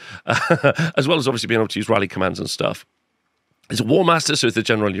say. As well as obviously being able to use rally commands and stuff. It's a War Master, so it's the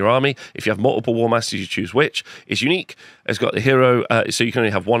general in your army. If you have multiple War Masters, you choose which. It's unique. It's got the hero, so you can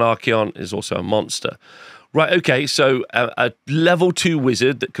only have 1 ARCHAON. It's also a monster. Right, okay, so a level 2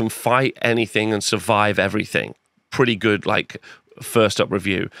 wizard that can fight anything and survive everything. Pretty good, like, first up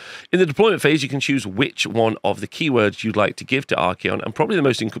review. In the deployment phase, you can choose which one of the keywords you'd like to give to ARCHAON, and probably the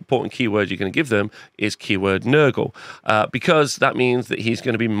most important keyword you're going to give them is keyword Nurgle, because that means that he's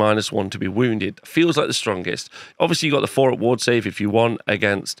going to be -1 to be wounded. Feels like the strongest. Obviously, you've got the 4-up ward save if you want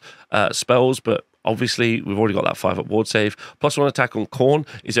against spells, but obviously, we've already got that 5-up ward save. +1 attack on Khorne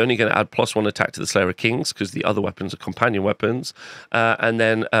is only going to add +1 attack to the Slayer of Kings because the other weapons are companion weapons. And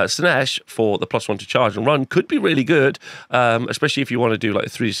then Tzeentch for the +1 to charge and run could be really good, especially if you want to do like a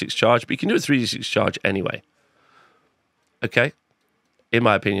 3d6 charge, but you can do a 3d6 charge anyway. Okay? In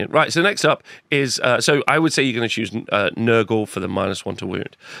my opinion. Right, so next up is, so I would say you're going to choose Nurgle for the -1 to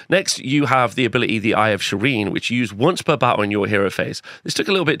wound. Next, you have the ability, the Eye of Shireen, which you use once per battle in your hero phase. This took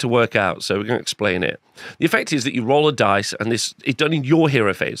a little bit to work out, so we're going to explain it. The effect is that you roll a dice, and this is done in your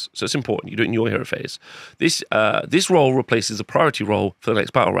hero phase, so it's important. You do it in your hero phase. This roll replaces the priority roll for the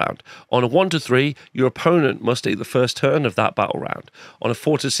next battle round. On a 1 to 3, your opponent must take the first turn of that battle round. On a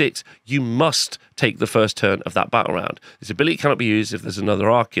 4 to 6, you must take the first turn of that battle round. This ability cannot be used if there's another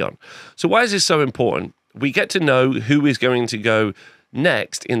ARCHAON. So why is this so important? We get to know who is going to go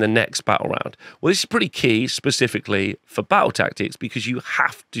next in the next battle round. Well, this is pretty key specifically for battle tactics because you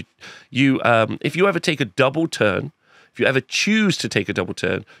have to, if you ever take a double turn, if you ever choose to take a double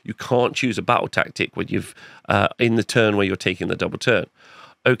turn, you can't choose a battle tactic when you've in the turn where you're taking the double turn.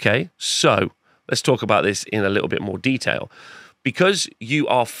 Okay, so let's talk about this in a little bit more detail. Because you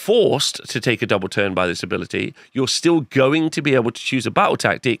are forced to take a double turn by this ability, you're still going to be able to choose a battle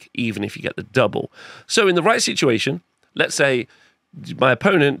tactic even if you get the double. So in the right situation, let's say my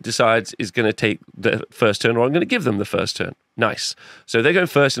opponent decides is going to take the first turn or I'm going to give them the first turn. Nice. So they're going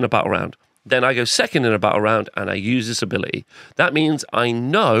first in a battle round. Then I go second in a battle round and I use this ability. That means I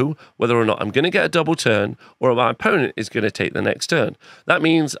know whether or not I'm going to get a double turn or my opponent is going to take the next turn. That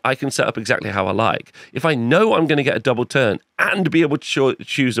means I can set up exactly how I like. If I know I'm going to get a double turn and be able to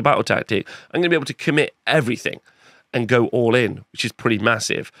choose a battle tactic, I'm going to be able to commit everything and go all in, which is pretty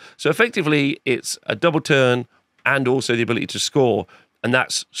massive. So effectively, it's a double turn and also the ability to score, and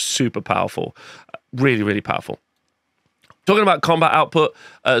that's super powerful. Really, really powerful. Talking about combat output,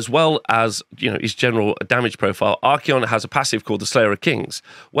 as well as his general damage profile, ARCHAON has a passive called the Slayer of Kings,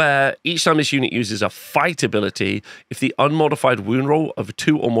 where each time this unit uses a fight ability, if the unmodified wound roll of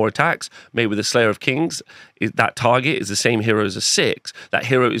 2 or more attacks made with the Slayer of Kings, that target is the same hero as a 6, that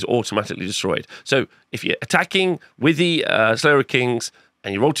hero is automatically destroyed. So if you're attacking with the Slayer of Kings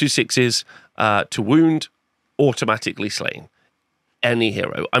and you roll 2 6s to wound, automatically slain. Any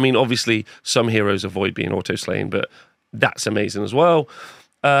hero. I mean, obviously, some heroes avoid being auto-slain, but that's amazing as well.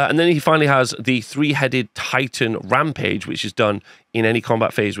 And then he finally has the 3-headed Titan Rampage, which is done in any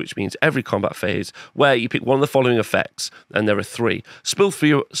combat phase, which means every combat phase, where you pick one of the following effects, and there are 3.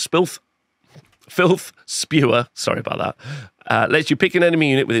 Filth Spewer, sorry about that, lets you pick an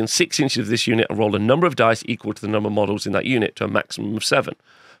enemy unit within 6 inches of this unit and roll a number of dice equal to the number of models in that unit to a maximum of 7.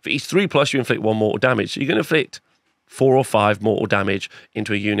 For each 3+, you inflict 1 mortal damage. So you're going to inflict 4 or 5 mortal damage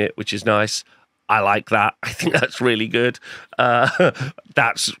into a unit, which is nice. I like that. I think that's really good.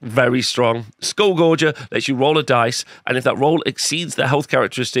 That's very strong. Skullgorger lets you roll a dice, and if that roll exceeds the health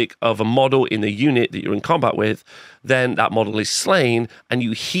characteristic of a model in the unit that you're in combat with, then that model is slain, and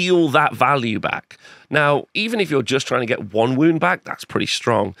you heal that value back. Now, even if you're just trying to get 1 wound back, that's pretty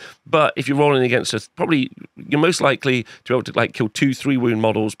strong. But if you're rolling against you're most likely to be able to like kill 2-3 wound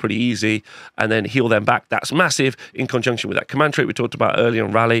models pretty easy and then heal them back. That's massive in conjunction with that command trait we talked about earlier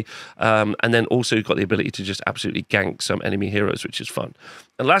on Rally. And then also you've got the ability to just absolutely gank some enemy heroes, which is fun.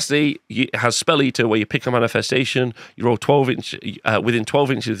 And lastly, it has Spell Eater, where you pick a manifestation, you roll 12 within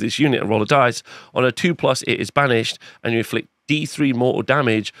 12 inches of this unit and roll a dice. On a 2+, it is banished, and you inflict D3 mortal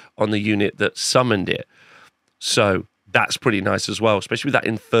damage on the unit that summoned it. So that's pretty nice as well, especially with that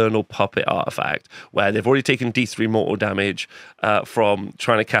Infernal Puppet artifact, where they've already taken D3 mortal damage from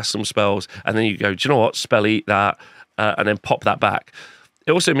trying to cast some spells, and then you go, do you know what, Spell Eat that, and then pop that back.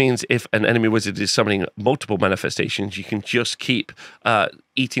 It also means if an enemy wizard is summoning multiple manifestations, you can just keep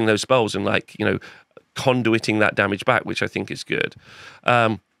eating those spells and, like, you know, conduiting that damage back, which I think is good.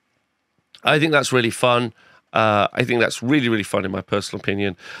 I think that's really fun. I think that's really, really fun in my personal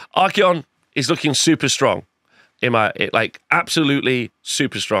opinion. ARCHAON is looking super strong. Absolutely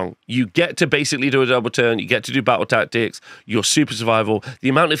super strong. You get to basically do a double turn. You get to do battle tactics. You're super survival. The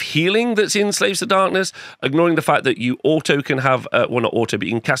amount of healing that's in Slaves to Darkness, ignoring the fact that you auto can have, well, not auto, but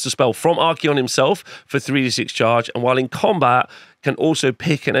you can cast a spell from ARCHAON himself for 3d6 charge, and while in combat, can also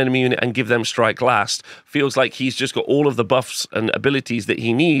pick an enemy unit and give them strike last. Feels like he's just got all of the buffs and abilities that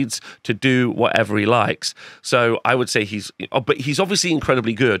he needs to do whatever he likes. So I would say he's obviously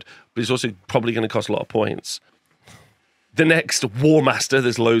incredibly good, but he's also probably going to cost a lot of points. The next War Master,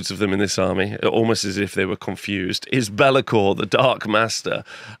 there's loads of them in this army, almost as if they were confused, is Be'lakor, the Dark Master.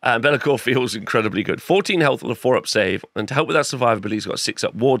 Be'lakor feels incredibly good. 14 health with a 4-up save, and to help with that survivability, he's got a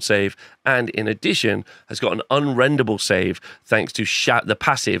 6-up ward save, and in addition, has got an unrendable save thanks to the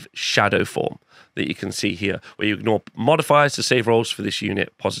passive Shadow Form that you can see here, where you ignore modifiers to save rolls for this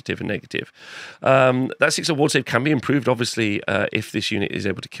unit, positive and negative. That 6-up ward save can be improved, obviously, if this unit is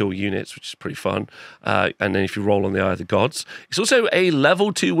able to kill units, which is pretty fun. And then if you roll on the Eye of the Gods. It's also a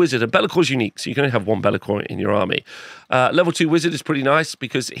level 2 wizard, and Be'lakor's unique, so you can only have one Be'lakor in your army. Level 2 wizard is pretty nice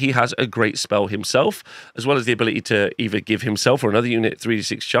because he has a great spell himself, as well as the ability to either give himself or another unit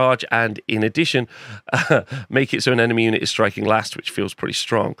 3d6 charge, and in addition, make it so an enemy unit is striking last, which feels pretty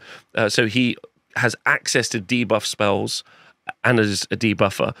strong. So he has access to debuff spells and as a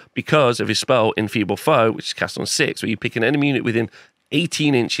debuffer because of his spell Enfeeble Foe, which is cast on 6, where you pick an enemy unit within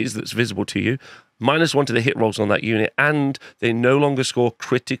 18 inches that's visible to you, -1 to the hit rolls on that unit, and they no longer score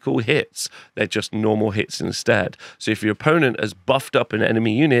critical hits. They're just normal hits instead. So if your opponent has buffed up an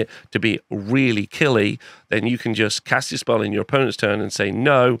enemy unit to be really killy, then you can just cast your spell in your opponent's turn and say,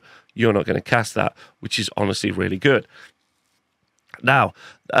 no, you're not going to cast that, which is honestly really good. Now,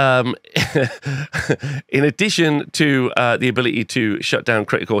 in addition to the ability to shut down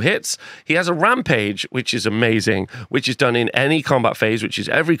critical hits, he has a rampage, which is amazing, which is done in any combat phase, which is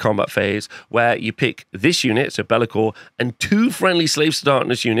every combat phase, where you pick this unit, so Be'lakor, and 2 friendly Slaves to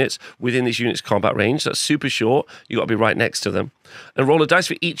Darkness units within this unit's combat range. That's super short. You got to be right next to them. And roll a dice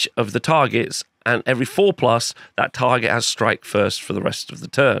for each of the targets, and every 4+, that target has strike first for the rest of the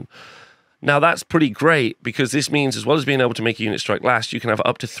turn. Now, that's pretty great because this means, as well as being able to make a unit strike last, you can have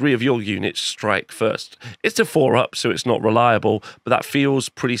up to 3 of your units strike first. It's a 4-up, so it's not reliable, but that feels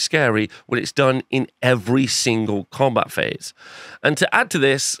pretty scary when it's done in every single combat phase. And to add to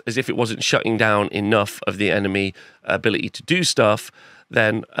this, as if it wasn't shutting down enough of the enemy ability to do stuff,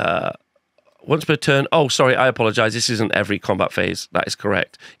 then once per turn. Oh, sorry, I apologize. This isn't every combat phase. That is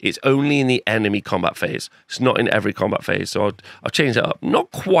correct. It's only in the enemy combat phase. It's not in every combat phase. So I'll change that up.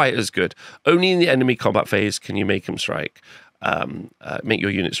 Not quite as good. Only in the enemy combat phase can you make him strike. Make your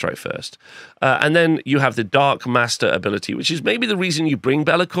unit strike first. And then you have the Dark Master ability, which is maybe the reason you bring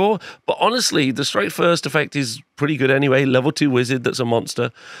Be'lakor. But honestly, the strike first effect is pretty good anyway. Level 2 wizard, that's a monster.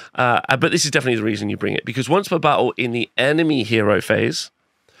 But this is definitely the reason you bring it. Because once per battle in the enemy hero phase,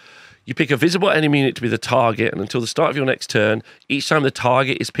 you pick a visible enemy unit to be the target, and until the start of your next turn, each time the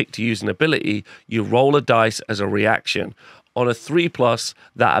target is picked to use an ability, you roll a dice as a reaction. On a 3+,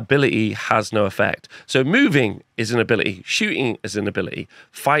 that ability has no effect. So moving is an ability, shooting is an ability,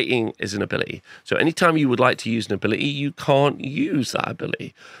 fighting is an ability. So anytime you would like to use an ability, you can't use that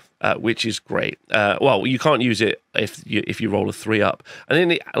ability. Which is great. Well, you can't use it if you roll a 3-up. And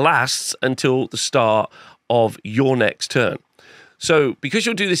then it lasts until the start of your next turn. So because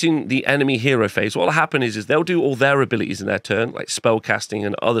you'll do this in the enemy hero phase, what will happen is they'll do all their abilities in their turn, like spell casting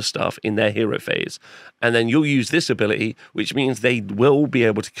and other stuff in their hero phase. And then you'll use this ability, which means they will be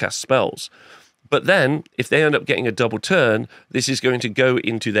able to cast spells. But then, if they end up getting a double turn, this is going to go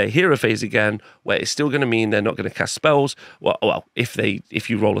into their hero phase again, where it's still going to mean they're not going to cast spells. Well, if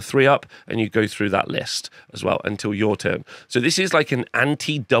you roll a 3-up and you go through that list as well until your turn. So this is like an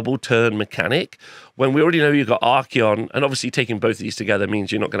anti-double turn mechanic, when we already know you've got ARCHAON, and obviously taking both of these together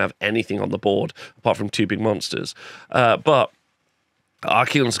means you're not going to have anything on the board apart from 2 big monsters. But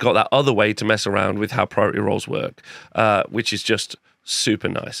ARCHAON's got that other way to mess around with how priority rolls work, which is just super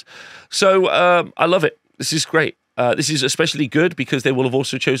nice. So I love it. This is great. This is especially good because they will have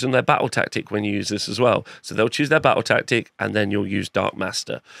also chosen their battle tactic when you use this as well. So they'll choose their battle tactic, and then you'll use Dark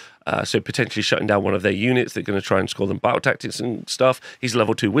Master. So potentially shutting down one of their units. They're going to try and score them battle tactics and stuff. He's a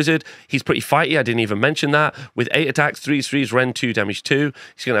level 2 wizard. He's pretty fighty. I didn't even mention that. With 8 attacks, 3s, Rend 2, damage 2.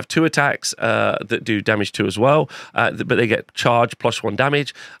 He's going to have 2 attacks that do damage 2 as well. But they get charge plus 1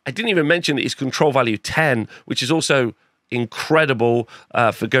 damage. I didn't even mention that his control value 10, which is also incredible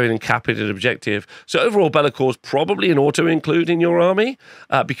for going and capping an objective. So overall, Be'lakor's probably an auto-include in your army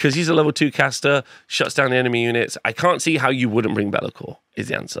because he's a level 2 caster, shuts down the enemy units. I can't see how you wouldn't bring Be'lakor, is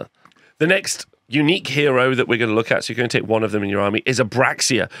the answer. The next unique hero that we're going to look at, so you're going to take one of them in your army, is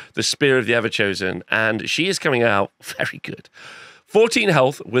Abraxia, the Spear of the Everchosen, and she is coming out very good. 14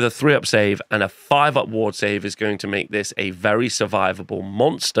 health with a 3-up save and a 5-up ward save is going to make this a very survivable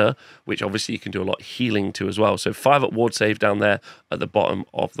monster, which obviously you can do a lot of healing to as well. So 5-up ward save down there at the bottom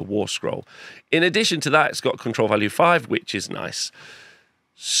of the war scroll. In addition to that, it's got control value 5, which is nice.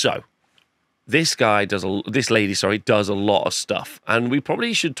 So this lady does a lot of stuff, and we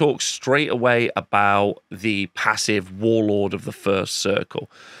probably should talk straight away about the passive Warlord of the First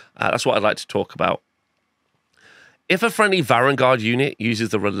Circle. That's what I'd like to talk about. If a friendly Varanguard unit uses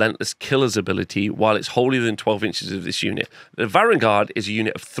the Relentless Killer's ability while it's wholly within 12 inches of this unit, the Varanguard is a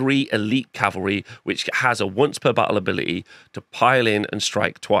unit of 3 elite cavalry, which has a once per battle ability to pile in and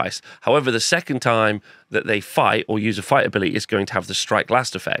strike twice. However, the second time that they fight or use a fight ability is going to have the strike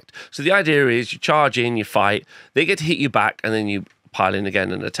last effect. So the idea is you charge in, you fight, they get to hit you back, and then you pile in again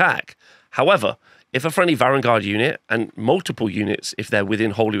and attack. However, if a friendly Varanguard unit and multiple units, if they're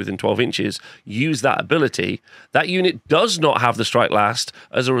wholly within 12 inches, use that ability, that unit does not have the strike last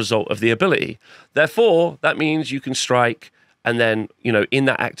as a result of the ability. Therefore, that means you can strike, and then, in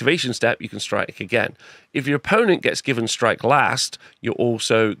that activation step, you can strike again. If your opponent gets given strike last, you're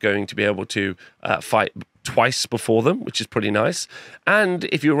also going to be able to fight twice before them, which is pretty nice. And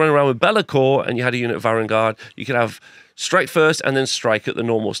if you're running around with Be'lakor and you had a unit of Varanguard, you can have strike first and then strike at the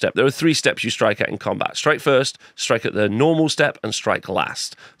normal step. There are 3 steps you strike at in combat. Strike first, strike at the normal step, and strike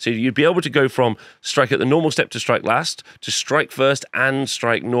last. So you'd be able to go from strike at the normal step to strike last to strike first and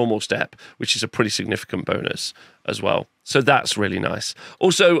strike normal step, which is a pretty significant bonus as well. So that's really nice.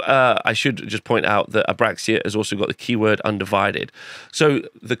 Also, I should just point out that Abraxia has also got the keyword Undivided. So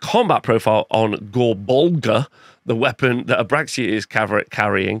the combat profile on Gorbolga, the weapon that Abraxia is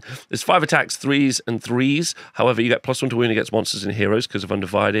carrying, there's 5 attacks, 3s and 3s. However, you get +1 to wound against monsters and heroes because of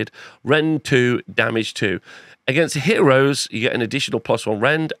Undivided. Rend 2, damage 2. Against heroes, you get an additional +1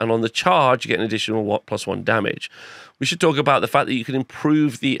 rend, and on the charge, you get an additional +1 damage. We should talk about the fact that you can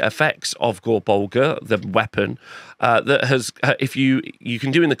improve the effects of Gorbolga, the weapon, that has if you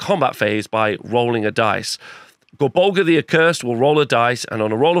can do in the combat phase by rolling a dice. Gorbolga the Accursed will roll a dice, and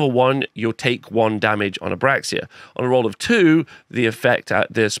on a roll of a 1, you'll take 1 damage on Abraxia. On a roll of 2, the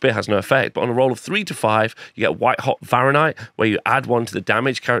spear has no effect, but on a roll of 3 to 5, you get White Hot Varanite, where you add 1 to the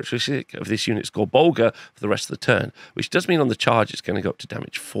damage characteristic of this unit's Gorbolga for the rest of the turn, which does mean on the charge it's going to go up to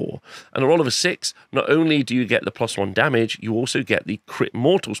damage 4. And a roll of a 6, not only do you get the +1 damage, you also get the Crit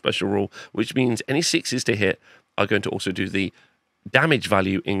Mortal special rule, which means any 6s to hit are going to also do the damage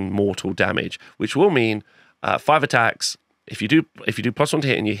value in mortal damage, which will mean 5 attacks. If you do +1 to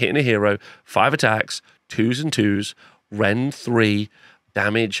hit and you're hitting a hero, 5 attacks, 2s and 2s, rend 3,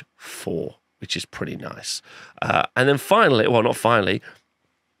 damage 4, which is pretty nice. And then finally, well, not finally,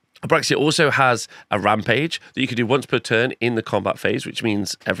 Abraxia also has a rampage that you can do once per turn in the combat phase, which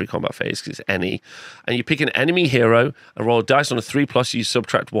means every combat phase because it's any. And you pick an enemy hero and roll a dice on a 3+, you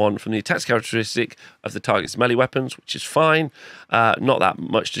subtract 1 from the attack characteristic of the target's melee weapons, which is fine. Not that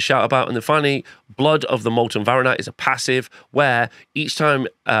much to shout about. And then finally, Blood of the Molten Varanite is a passive where each time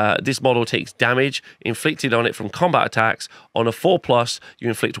this model takes damage inflicted on it from combat attacks, on a 4+, you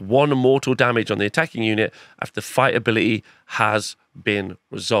inflict 1 mortal damage on the attacking unit after the fight ability has been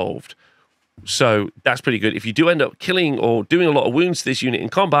resolved. So that's pretty good. If you do end up killing or doing a lot of wounds to this unit in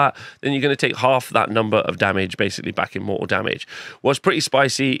combat, then you're going to take half that number of damage basically back in mortal damage. What's pretty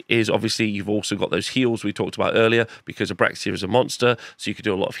spicy is obviously you've also got those heals we talked about earlier, because Abraxia is a monster, so you could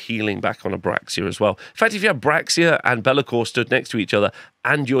do a lot of healing back on Abraxia as well. In fact, if you have Abraxia and Be'lakor stood next to each other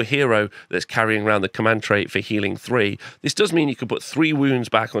and your hero that's carrying around the command trait for healing 3, this does mean you could put 3 wounds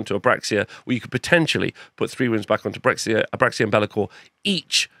back onto Abraxia, or you could potentially put 3 wounds back onto Abraxia and Be'lakor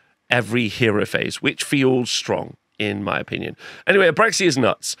each every hero phase, which feels strong, in my opinion. Anyway, Abraxia is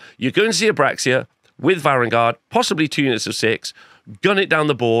nuts. You're going to see Abraxia with Varanguard, possibly 2 units of 6, gun it down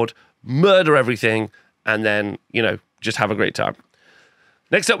the board, murder everything, and then, you know, just have a great time.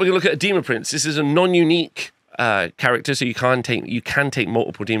 Next up, we're going to look at a Daemon Prince. This is a non-unique character, so you can take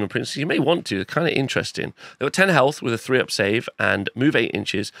multiple Daemon Princes. You may want to. They're kind of interesting. They've got 10 health with a 3-up save and move 8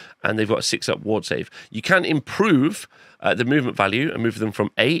 inches, and they've got a 6-up ward save. You can improve the movement value and move them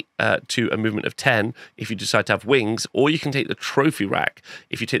from 8 to a movement of 10 if you decide to have wings, or you can take the trophy rack.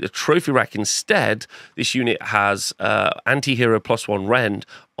 If you take the trophy rack instead, this unit has anti-hero +1 rend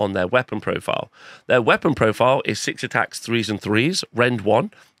on their weapon profile. Their weapon profile is 6 attacks, 3s and 3s, rend 1,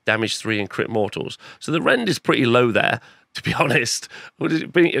 damage 3 and crit mortals. So the rend is pretty low there, to be honest.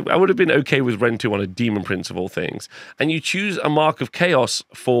 I would have been okay with rend 2 on a Daemon Prince of all things. And you choose a Mark of Chaos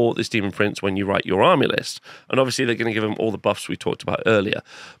for this Daemon Prince when you write your army list. And obviously they're going to give him all the buffs we talked about earlier.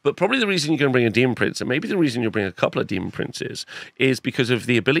 But probably the reason you're going to bring a Daemon Prince, and maybe the reason you'll bring a couple of Daemon Princes, is because of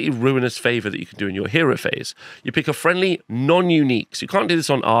the ability Ruinous Favor that you can do in your hero phase. You pick a friendly, non-unique, so you can't do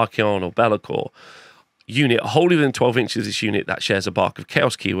this on ARCHAON or Be'lakor, unit wholly within 12 inches of this unit that shares a Bark of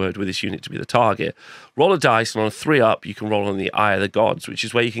Chaos keyword with this unit to be the target. Roll a dice, and on a 3-up, you can roll on the Eye of the Gods, which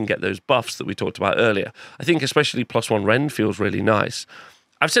is where you can get those buffs that we talked about earlier. I think especially +1 rend feels really nice.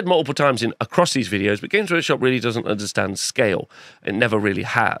 I've said multiple times across these videos, but Games Workshop really doesn't understand scale. It never really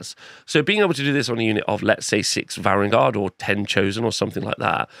has. So being able to do this on a unit of, let's say, 6 Varanguard or 10 Chosen or something like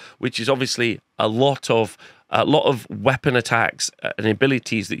that, which is obviously a lot of weapon attacks and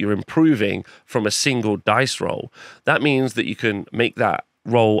abilities that you're improving from a single dice roll. That means that you can make that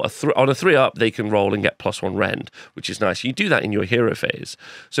roll on a 3-up, they can roll and get +1 rend, which is nice. You do that in your hero phase.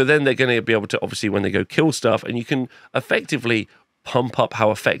 So then they're going to be able to, obviously, when they go kill stuff, and you can effectively pump up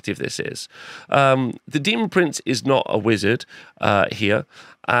how effective this is. The Daemon Prince is not a wizard here.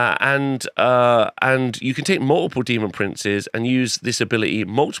 And you can take multiple Daemon Princes and use this ability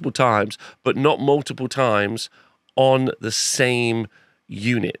multiple times, but not multiple times on the same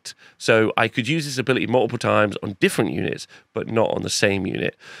unit. So I could use this ability multiple times on different units, but not on the same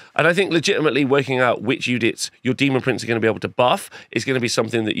unit. And I think legitimately working out which units your Daemon Prince are going to be able to buff is going to be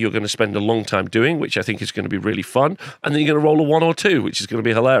something that you're going to spend a long time doing, which I think is going to be really fun. And then you're going to roll a 1 or 2, which is going to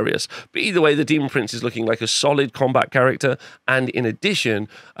be hilarious. But either way, the Daemon Prince is looking like a solid combat character. And in addition,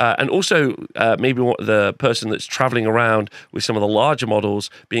 and also maybe the person that's traveling around with some of the larger models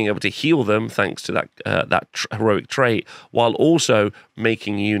being able to heal them thanks to that heroic trait, while also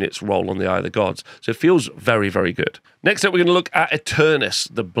making units roll on the Eye of the Gods. So it feels very, very good. Next up, we're going to look at Eternus,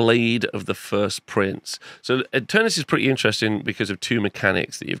 the Blade of the First Prince. So Eternus is pretty interesting because of 2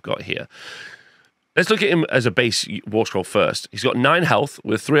 mechanics that you've got here. Let's look at him as a base war scroll first. He's got 9 health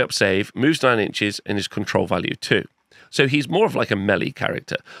with a 3-up save, moves 9 inches, and his control value 2. So he's more of like a melee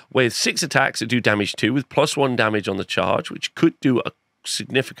character with 6 attacks that do damage 2 with +1 damage on the charge, which could do a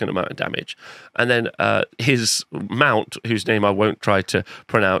significant amount of damage. And then his mount, whose name I won't try to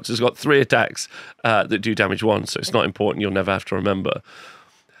pronounce, has got 3 attacks that do damage 1, so it's not important, you'll never have to remember.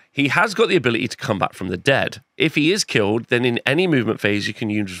 He has got the ability to come back from the dead. If he is killed, then in any movement phase, you can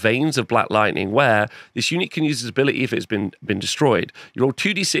use Veins of Black Lightning, where this unit can use his ability if it's been destroyed. You roll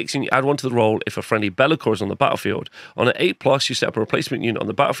 2d6 and you add 1 to the roll if a friendly Be'lakor is on the battlefield. On an 8+, you set up a replacement unit on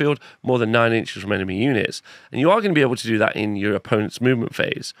the battlefield more than 9 inches from enemy units. And you are going to be able to do that in your opponent's movement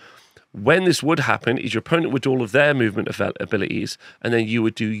phase. When this would happen is your opponent would do all of their movement abilities, and then you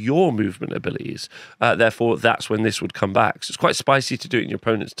would do your movement abilities. Therefore, that's when this would come back. So it's quite spicy to do it in your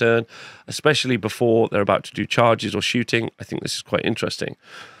opponent's turn, especially before they're about to do charges or shooting. I think this is quite interesting.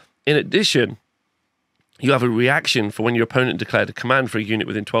 In addition, you have a reaction for when your opponent declared a command for a unit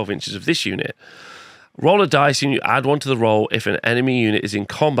within 12 inches of this unit. Roll a dice and you add 1 to the roll if an enemy unit is in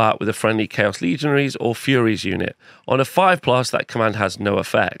combat with a friendly Chaos Legionaries or Furies unit. On a 5+, that command has no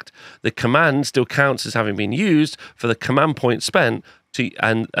effect. The command still counts as having been used for the command point spent,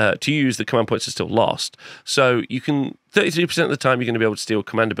 to use the command points are still lost. So you can 33% of the time you're going to be able to steal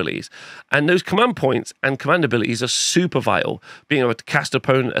command abilities. And those command points and command abilities are super vital. Being able to cast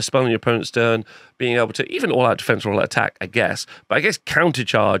a spell on your opponent's turn, being able to even all-out defense or all-out attack, I guess. But I guess counter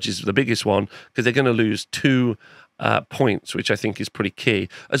charge is the biggest one because they're going to lose 2 points, which I think is pretty key,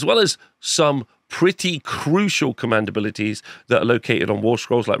 as well as some pretty crucial command abilities that are located on war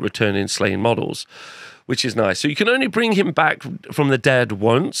scrolls, like returning slain models, which is nice. So you can only bring him back from the dead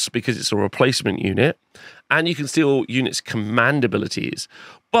once because it's a replacement unit, and you can steal units' command abilities.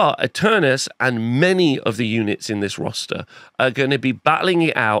 But Eternus and many of the units in this roster are going to be battling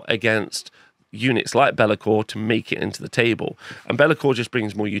it out against units like Be'lakor to make it into the table. And Be'lakor just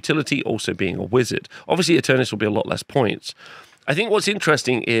brings more utility, also being a wizard. Obviously, Eternus will be a lot less points. I think what's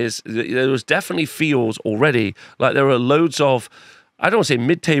interesting is there was definitely feels already like there are loads of, I don't want to say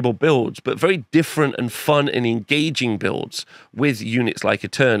mid-table builds, but very different and fun and engaging builds with units like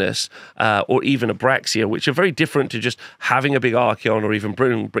Eternus or even Abraxia, which are very different to just having a big ARCHAON or even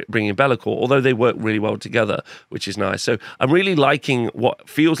bringing Be'lakor, although they work really well together, which is nice. So I'm really liking what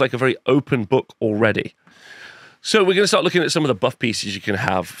feels like a very open book already. So we're going to start looking at some of the buff pieces you can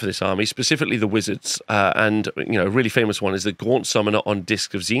have for this army, specifically the wizards. And, you know, a really famous one is the Gaunt Summoner on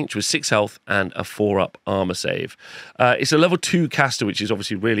Disc of Tzeentch with 6 health and a 4-up armor save. It's a level 2 caster, which is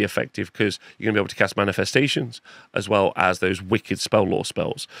obviously really effective because you're going to be able to cast manifestations as well as those wicked spell lore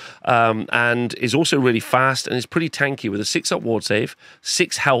spells. And is also really fast and is pretty tanky with a 6-up ward save,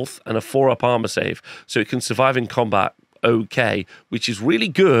 6 health and a 4-up armor save. So it can survive in combat okay, which is really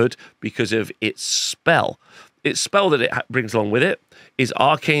good because of its spell. Its spell that it brings along with it is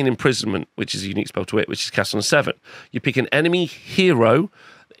Arcane Imprisonment, which is a unique spell to it, which is cast on 7. You pick an enemy hero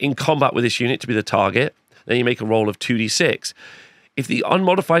in combat with this unit to be the target, then you make a roll of 2d6. If the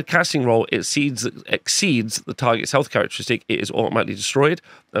unmodified casting roll exceeds the target's health characteristic, it is automatically destroyed,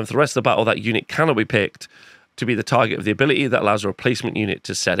 and for the rest of the battle, that unit cannot be picked to be the target of the ability that allows a replacement unit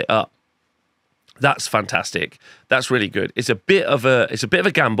to set it up. That's fantastic. That's really good. It's a bit of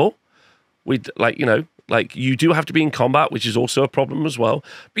a gamble. Like you do have to be in combat, which is also a problem as well.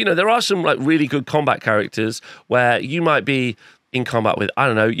 But, you know, there are some like really good combat characters where you might be in combat with, I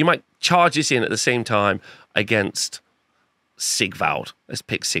don't know, you might charge this in at the same time against Sigvald. Let's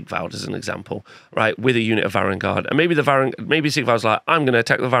pick Sigvald as an example, right? With a unit of Varanguard. And maybe Sigvald's like, I'm going to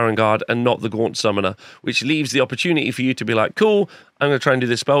attack the Varanguard and not the Gaunt Summoner, which leaves the opportunity for you to be like, cool, I'm going to try and do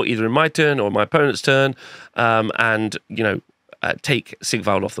this spell either in my turn or my opponent's turn. And, you know, take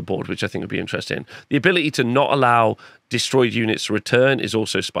Sigvald off the board, which I think would be interesting. The ability to not allow destroyed units to return is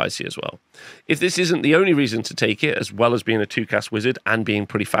also spicy as well. If this isn't the only reason to take it, as well as being a 2-cast wizard and being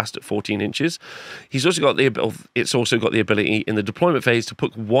pretty fast at 14 inches, it's also got the ability in the deployment phase to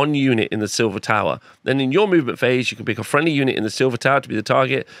put 1 unit in the Silver Tower. Then in your movement phase, you can pick a friendly unit in the Silver Tower to be the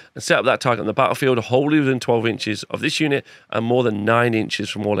target and set up that target on the battlefield wholly within 12 inches of this unit and more than 9 inches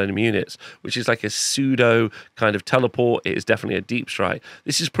from all enemy units, which is like a pseudo kind of teleport. It is definitely a deep strike.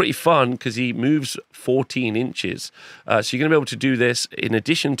 This is pretty fun because he moves 14 inches. So you're going to be able to do this in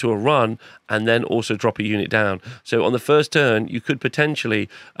addition to a run and then also drop a unit down. So on the first turn, you could potentially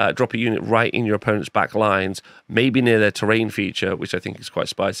drop a unit right in your opponent's back lines, maybe near their terrain feature, which I think is quite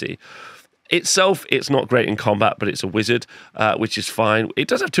spicy. Itself, it's not great in combat, but it's a wizard, which is fine. It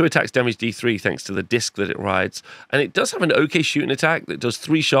does have 2 attacks, damage D3, thanks to the disc that it rides. And it does have an okay shooting attack that does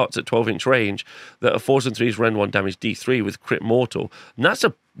 3 shots at 12-inch range that are 4s and 3s, Ren 1 damage D3 with crit mortal. And that's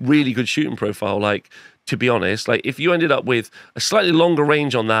a really good shooting profile. Like, to be honest, like if you ended up with a slightly longer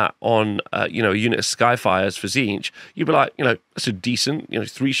range on that on, a unit of Skyfires for Tzeentch, you'd be like, that's a decent,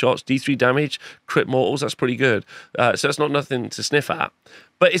 3 shots, D3 damage, crit mortals, that's pretty good. So that's not nothing to sniff at.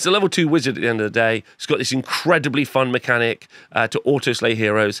 But it's a level 2 wizard at the end of the day. It's got this incredibly fun mechanic to auto-slay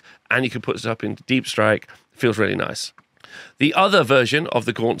heroes, and you can put this up into Deep Strike. It feels really nice. The other version of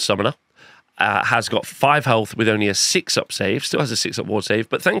the Gaunt Summoner has got 5 health with only a 6-up save, still has a 6-up ward save,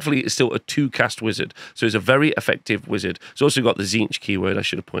 but thankfully it's still a 2-cast wizard, so it's a very effective wizard. It's also got the Tzeentch keyword, I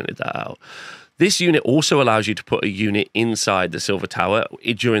should have pointed that out. This unit also allows you to put a unit inside the Silver Tower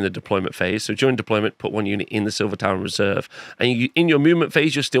during the deployment phase. So during deployment, put 1 unit in the Silver Tower in reserve. And in your movement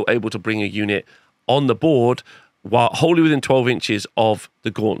phase, you're still able to bring a unit on the board while wholly within 12 inches of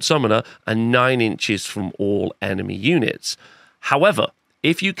the Gaunt Summoner and 9 inches from all enemy units. However,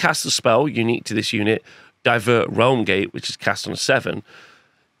 if you cast a spell unique to this unit, Divert Realm Gate, which is cast on a 7,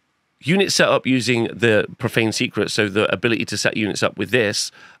 unit set up using the Profane Secret, so the ability to set units up with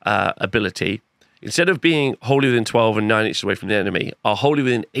this ability, instead of being wholly within 12 and 9 inches away from the enemy, are wholly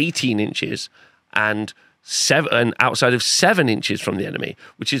within 18 inches and outside of 7 inches from the enemy,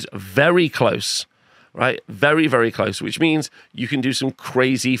 which is very close, right? Very, very close, which means you can do some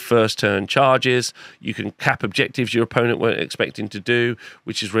crazy first turn charges. You can cap objectives your opponent weren't expecting to do,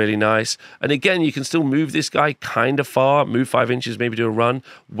 which is really nice. And again, you can still move this guy kind of far, move 5 inches, maybe do a run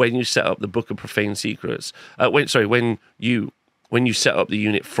when you set up the Book of Profane Secrets. When you when you set up the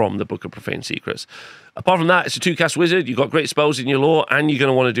unit from the Book of Profane Secrets. Apart from that, it's a 2-cast wizard. You've got great spells in your lore, and you're going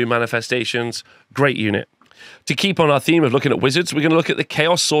to want to do manifestations. Great unit. To keep on our theme of looking at wizards, we're going to look at the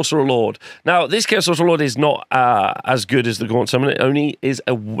Chaos Sorcerer Lord. Now, this Chaos Sorcerer Lord is not as good as the Gaunt Summoner. It only is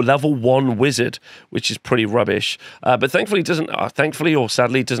a level 1 wizard, which is pretty rubbish. But thankfully, thankfully or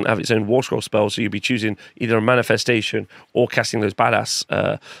sadly, it doesn't have its own War Scroll spell, so you'll be choosing either a manifestation or casting those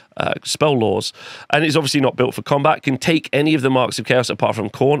badass spell laws. And it's obviously not built for combat. Can take any of the marks of chaos apart from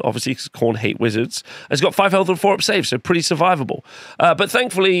Khorne, obviously, because Khorne hate wizards. It's got 5 health and 4 up save, so pretty survivable. But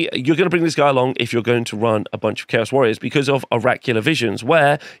thankfully, you're going to bring this guy along if you're going to run a bunch of Chaos Warriors because of Oracular Visions,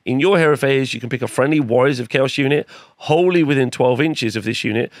 where in your hero phase, you can pick a friendly Warriors of Chaos unit wholly within 12 inches of this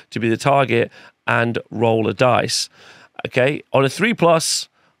unit to be the target and roll a dice. Okay, on a 3+,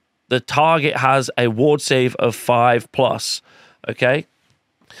 the target has a ward save of 5+. Okay,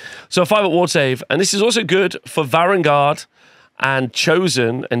 so a 5 at ward save, and this is also good for Varanguard and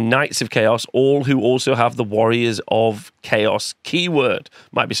Chosen and Knights of Chaos, all who also have the Warriors of Chaos keyword.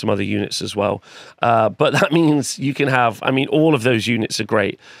 Might be some other units as well. But that means you can have, I mean, all of those units are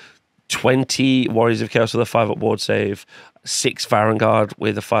great. 20 Warriors of Chaos with a 5 at ward save, 6 Varanguard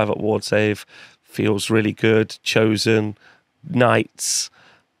with a 5 at ward save. Feels really good. Chosen, Knights,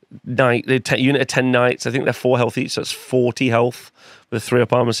 unit of 10 Knights. I think they're 4 health each, so that's 40 health with a 3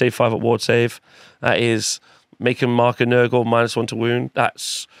 up armor save, 5 at ward save. That is make him mark a Nurgle, -1 to wound.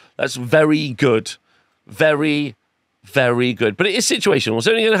 That's very good. Very, very good. But it is situational. It's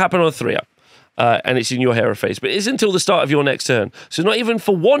only going to happen on a 3 up. And it's in your hero phase. But it is until the start of your next turn. So not even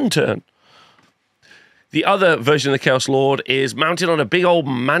for 1 turn. The other version of the Chaos Lord is mounted on a big old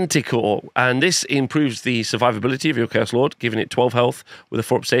Manticore, and this improves the survivability of your Chaos Lord, giving it 12 health with a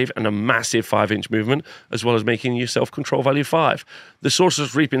 4 up save and a massive 5-inch movement, as well as making you self-control value 5. The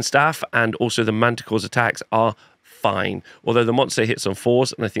Sorcerer's Reaping Staff and also the Manticore's attacks are fine, although the monster hits on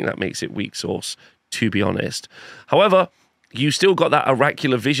 4s, and I think that makes it weak source, to be honest. However, you still got that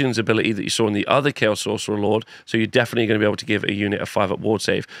Oracular Visions ability that you saw in the other Chaos Sorcerer Lord, so you're definitely going to be able to give a unit a 5 up ward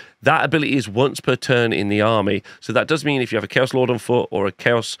save. That ability is once per turn in the army, so that does mean if you have a Chaos Lord on foot or a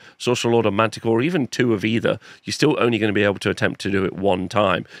Chaos Sorcerer Lord on Manticore, or even 2 of either, you're still only going to be able to attempt to do it 1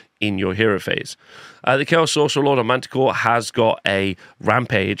 time in your hero phase. The Chaos Sorcerer Lord on Manticore has got a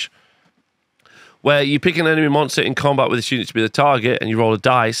Rampage, where you pick an enemy monster in combat with this unit to be the target and you roll a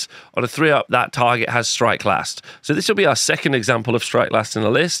dice. On a 3 up, that target has Strike Last. So this will be our second example of Strike Last in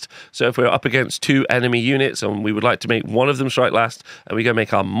the list. So if we're up against 2 enemy units and we would like to make one of them Strike Last and we go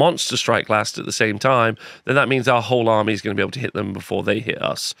make our monster Strike Last at the same time, then that means our whole army is going to be able to hit them before they hit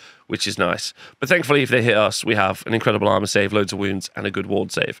us, which is nice. But thankfully, if they hit us, we have an incredible armor save, loads of wounds, and a good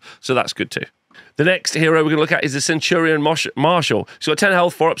ward save. So that's good too. The next hero we're going to look at is the Centaurion Marshall. He's got 10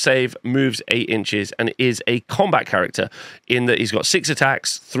 health, 4 up save, moves 8 inches, and is a combat character in that he's got 6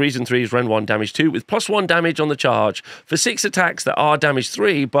 attacks, 3s and 3s, Rend 1, damage 2, with +1 damage on the charge. For 6 attacks that are damage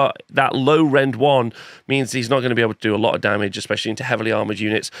 3, but that low Rend 1 means he's not going to be able to do a lot of damage, especially into heavily armored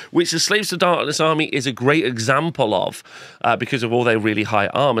units, which the Slaves to Darkness army is a great example of because of all their really high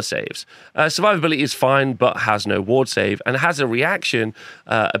armor saves. Survivability is fine, but has no ward save, and has a reaction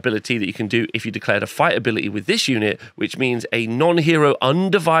ability that you can do if you declared a fight ability with this unit, which means a non-hero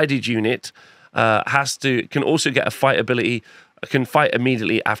undivided unit can also get a fight ability, can fight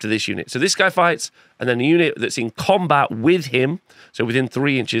immediately after this unit. So this guy fights, and then the unit that's in combat with him, so within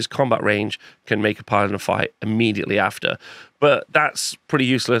 3 inches combat range, can make a pile and fight immediately after. But that's pretty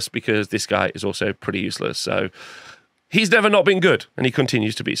useless because this guy is also pretty useless. So he's never not been good, and he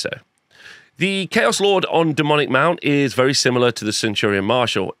continues to be so. The Chaos Lord on Demonic Mount is very similar to the Centaurion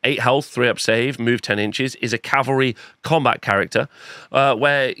Marshall. 8 health, 3 up save, move 10 inches, is a cavalry combat character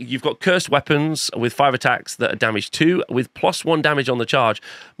where you've got cursed weapons with 5 attacks that are damage 2 with +1 damage on the charge.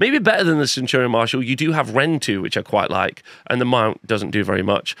 Maybe better than the Centaurion Marshall, you do have Rend 2, which I quite like, and the Mount doesn't do very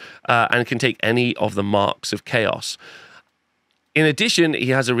much, and can take any of the marks of chaos. In addition, he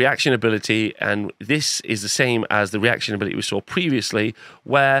has a reaction ability, and this is the same as the reaction ability we saw previously,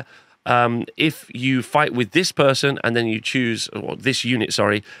 where if you fight with this person and then you choose, or this unit,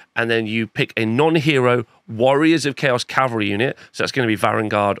 sorry, and then you pick a non-hero Warriors of Chaos cavalry unit, so that's going to be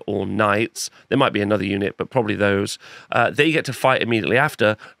Varanguard or Knights. There might be another unit, but probably those. They get to fight immediately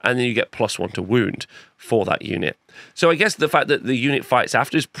after, and then you get +1 to wound for that unit. So I guess the fact that the unit fights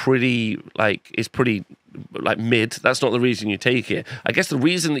after is pretty mid. That's not the reason you take it. I guess the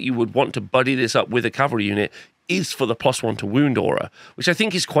reason that you would want to buddy this up with a cavalry unit is for the +1 to wound aura, which I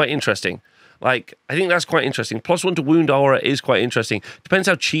think is quite interesting. Like, I think that's quite interesting. +1 to wound aura is quite interesting. Depends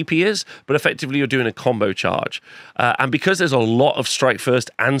how cheap he is, but effectively you're doing a combo charge. And because there's a lot of strike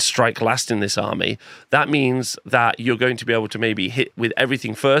first and strike last in this army, that means that you're going to be able to maybe hit with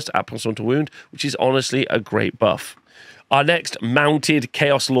everything first at +1 to wound, which is honestly a great buff. Our next mounted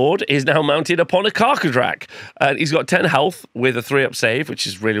Chaos Lord is now mounted upon a Karkadrak. He's got 10 health with a 3-up save, which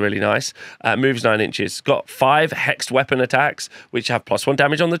is really, really nice. Moves 9 inches. Got 5 hexed weapon attacks, which have +1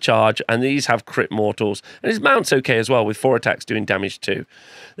 damage on the charge, and these have crit mortals. And his mount's okay as well, with 4 attacks doing damage too.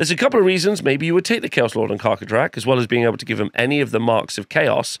 There's a couple of reasons maybe you would take the Chaos Lord on Karkadrak, as well as being able to give him any of the marks of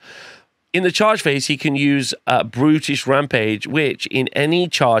chaos. In the charge phase, he can use Brutish Rampage, which in any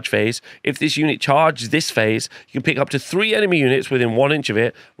charge phase, if this unit charges this phase, you can pick up to 3 enemy units within 1 inch of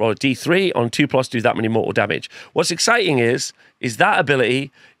it, roll a d3 on 2+, do that many mortal damage. What's exciting is that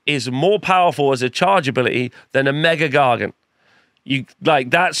ability is more powerful as a charge ability than a Mega Gargant.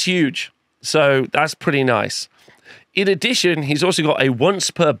 That's huge. So that's pretty nice. In addition, he's also got a once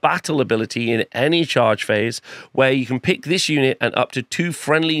per battle ability in any charge phase where you can pick this unit and up to 2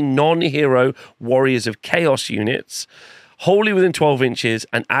 friendly non-hero Warriors of Chaos units wholly within 12 inches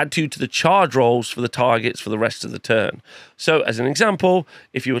and add 2 to the charge rolls for the targets for the rest of the turn. So as an example,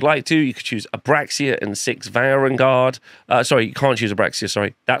 if you would like to, you could choose Abraxia and 6 Varanguard. Sorry, you can't choose Abraxia,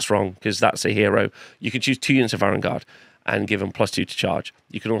 sorry. That's wrong because that's a hero. You could choose 2 units of Varanguard and give them +2 to charge.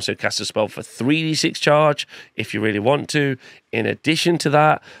 You can also cast a spell for 3d6 charge if you really want to. In addition to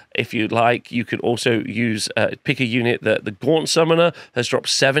that, if you'd like, you could also use pick a unit that the Gaunt Summoner has dropped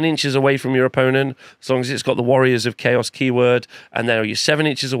 7 inches away from your opponent, as long as it's got the Warriors of Chaos keyword, and there you're 7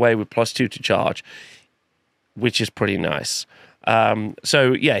 inches away with +2 to charge, which is pretty nice.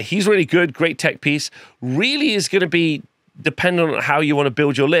 So yeah, he's really good, great tech piece. Really is going to be depending on how you want to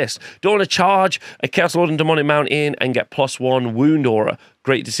build your list. Don't want to charge a Chaos Lord and Demonic Mount in and get +1 wound aura.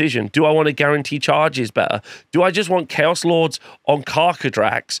 Great decision. Do I want to guarantee charges better? Do I just want Chaos Lords on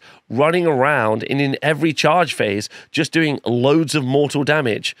Karkadraks running around and in every charge phase just doing loads of mortal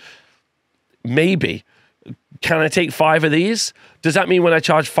damage? Maybe. Can I take 5 of these? Does that mean when I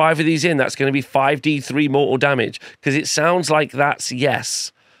charge 5 of these in, that's going to be 5d3 mortal damage? Because it sounds like that's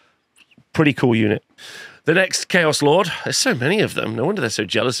yes. Pretty cool unit. The next Chaos Lord, there's so many of them, no wonder they're so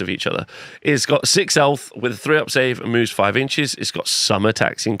jealous of each other, is got 6 health with a 3-up save and moves 5 inches. It's got some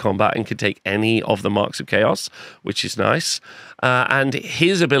attacks in combat and can take any of the marks of chaos, which is nice. And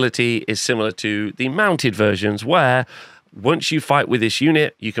his ability is similar to the mounted versions, where once you fight with this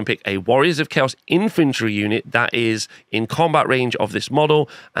unit, you can pick a Warriors of Chaos infantry unit that is in combat range of this model,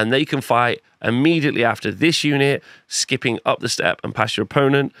 and they can fight immediately after this unit, skipping up the step and past your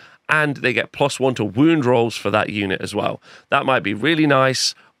opponent. And they get +1 to wound rolls for that unit as well. That might be really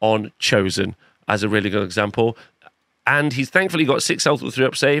nice on Chosen as a really good example. And he's thankfully got 6 health with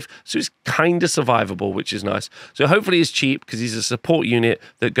 3-up save, so he's kind of survivable, which is nice. So hopefully he's cheap because he's a support unit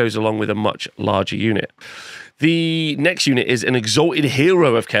that goes along with a much larger unit. The next unit is an Exalted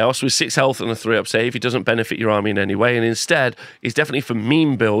Hero of Chaos with 6 health and a 3-up save. He doesn't benefit your army in any way, and instead is definitely for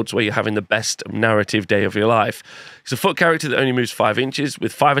meme builds where you're having the best narrative day of your life. He's a foot character that only moves 5 inches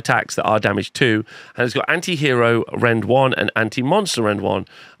with 5 attacks that are damage 2, and has got anti-hero rend 1 and anti-monster rend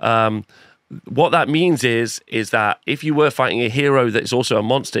 1. What that means is that if you were fighting a hero that's also a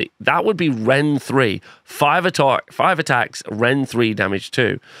monster, that would be rend 3. 5 attacks, rend 3, damage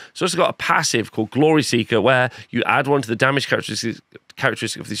 2. So it's got a passive called Glory Seeker where you add 1 to the damage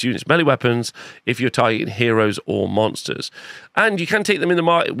characteristic of this unit's melee weapons if you're targeting heroes or monsters. And you can take them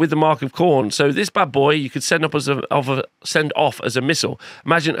in with the Mark of Khorne. So this bad boy you could send off as a missile.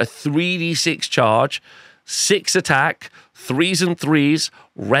 Imagine a 3d6 charge, 6 attack, 3s and 3s,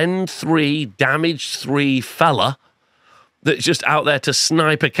 rend 3, damage 3 fella that's just out there to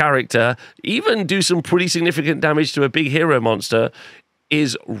snipe a character, even do some pretty significant damage to a big hero monster,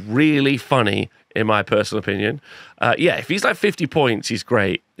 is really funny, in my personal opinion. Yeah, if he's like 50 points, he's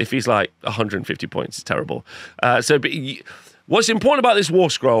great. If he's like 150 points, it's terrible. What's important about this War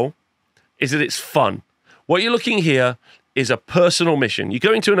Scroll is that it's fun. What you're looking here is a personal mission. You're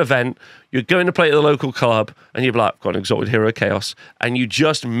going to an event, you're going to play at the local club, and you're like, I've got an Exalted Hero of Chaos, and you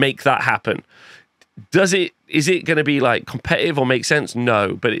just make that happen. Is it going to be like competitive or make sense?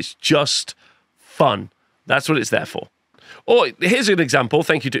 No, but it's just fun. That's what it's there for. Or here's an example.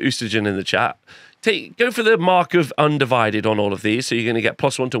 Thank you to Oostagen in the chat. Go for the Mark of Undivided on all of these, so you're going to get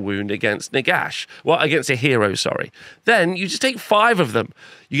 +1 to wound against Nagash. Well, against a hero, sorry. Then you just take 5 of them.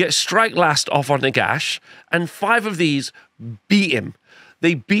 You get Strike Last off on Nagash, and 5 of these beat him.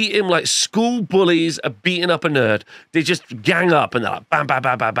 They beat him like school bullies are beating up a nerd. They just gang up and they're like, bang, bang,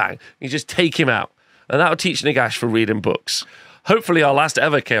 bang, bang, bang. You just take him out. And that'll teach Nagash for reading books. Hopefully our last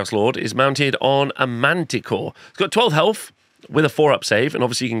ever Chaos Lord is mounted on a Manticore. It's got 12 health with a 4-up save, and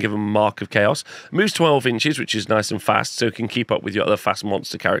obviously you can give him a Mark of Chaos. Moves 12 inches, which is nice and fast, so it can keep up with your other fast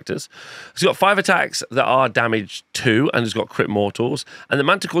monster characters. It's got 5 attacks that are damage 2, and it's got crit mortals. And the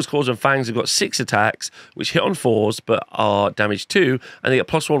Manticore's Claws and Fangs have got 6 attacks, which hit on 4s, but are damage 2, and they get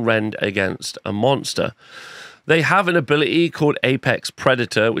 +1 rend against a monster. They have an ability called Apex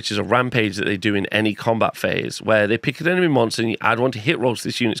Predator, which is a rampage that they do in any combat phase, where they pick an enemy monster and you add 1 to hit rolls to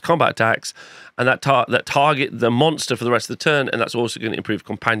this unit's combat attacks, and that target the monster for the rest of the turn, and that's also going to improve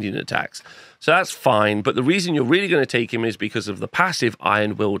companion attacks. So that's fine, but the reason you're really going to take him is because of the passive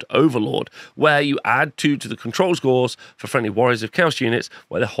Iron-Willed Overlord, where you add 2 to the control scores for friendly Warriors of Chaos units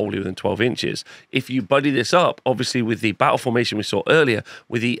where they're wholly within 12 inches. If you buddy this up, obviously with the battle formation we saw earlier,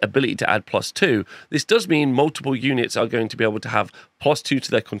 with the ability to add +2, this does mean multiple units are going to be able to have +2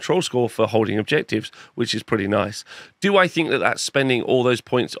 to their control score for holding objectives, which is pretty nice. Do I think that that's spending all those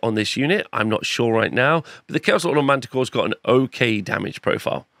points on this unit? I'm not sure right now, but the Chaos Lord on Manticore's got an okay damage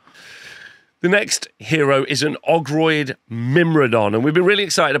profile. The next hero is an Ogroid Myrmidon, and we've been really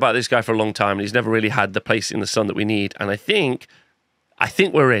excited about this guy for a long time, and he's never really had the place in the sun that we need, and I think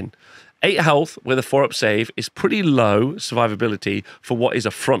we're in. 8 health with a 4-up save is pretty low survivability for what is a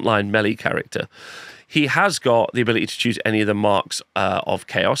frontline melee character. He has got the ability to choose any of the marks of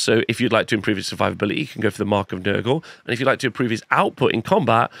chaos, so if you'd like to improve his survivability, you can go for the Mark of Nurgle, and if you'd like to improve his output in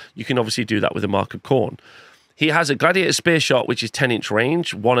combat, you can obviously do that with the Mark of Khorne. He has a Gladiator Spear Shot, which is 10-inch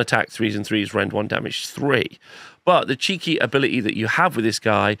range, 1 attack, 3s and 3s, rend 1, damage 3. But the cheeky ability that you have with this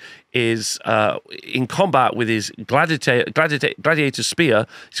guy is in combat with his Gladiator Spear.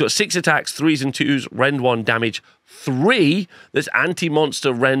 He's got 6 attacks, 3s and 2s, rend 1, damage 3. That's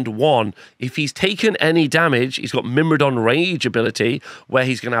anti-monster rend 1. If he's taken any damage, he's got Myrmidon Rage ability, where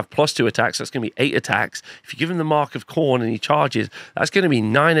he's going to have +2 attacks. That's going to be 8 attacks. If you give him the Mark of Khorne and he charges, that's going to be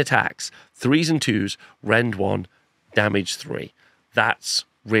 9 attacks, 3s and 2s, rend 1, damage 3. That's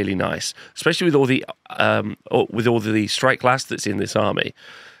really nice, especially with all the strike class that's in this army.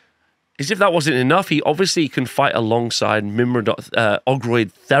 As if that wasn't enough, he obviously can fight alongside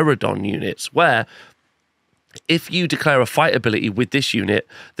Ogroid Therodon units, where if you declare a fight ability with this unit,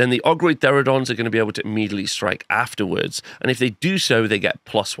 then the Ogroid Therodons are going to be able to immediately strike afterwards, and if they do so, they get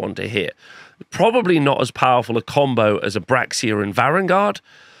 +1 to hit. Probably not as powerful a combo as Abraxia and Varanguard,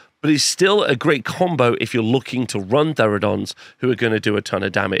 but it's still a great combo if you're looking to run Therodons who are going to do a ton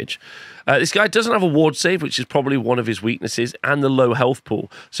of damage. This guy doesn't have a ward save, which is probably one of his weaknesses, and the low health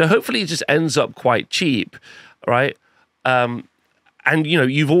pool. So hopefully he just ends up quite cheap, right? And, you know,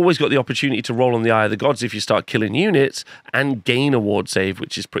 you've always got the opportunity to roll on the Eye of the Gods if you start killing units and gain a ward save,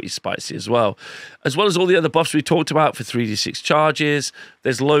 which is pretty spicy as well. As well as all the other buffs we talked about for 3d6 charges.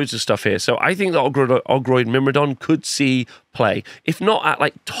 There's loads of stuff here. So I think that Ogroid Myrmidon could see play. If not at,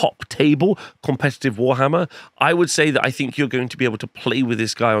 like, top table competitive Warhammer, I would say that I think you're going to be able to play with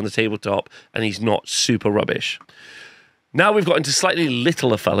this guy on the tabletop, and he's not super rubbish. Now we've got into slightly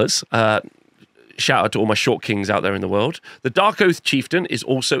littler fellas. Shout out to all my short kings out there in the world. The Darkoath Chieftain is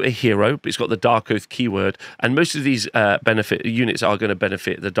also a hero, but it's got the Darkoath keyword, and most of these units are going to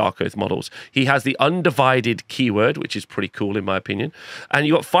benefit the Darkoath models. He has the Undivided keyword, which is pretty cool in my opinion, and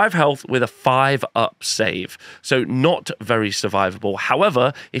you got 5 health with a 5-up save, so not very survivable.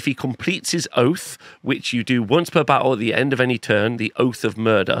 However, if he completes his oath, which you do once per battle at the end of any turn, the Oath of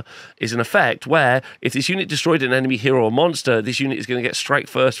Murder is an effect where if this unit destroyed an enemy hero or monster, this unit is going to get strike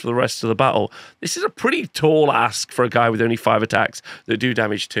first for the rest of the battle. This is a pretty tall ask for a guy with only 5 attacks that do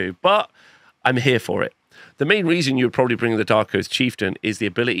damage 2, but I'm here for it. The main reason you would probably bring the Darkoath Chieftain is the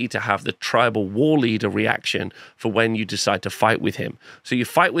ability to have the tribal war leader reaction for when you decide to fight with him. So you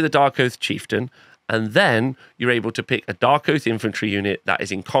fight with the Darkoath Chieftain, and then you're able to pick a Darkoath infantry unit that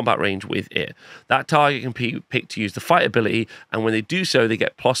is in combat range with it. That target can be picked to use the fight ability, and when they do so, they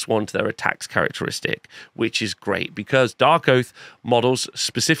get +1 to their attacks characteristic, which is great because Darkoath models,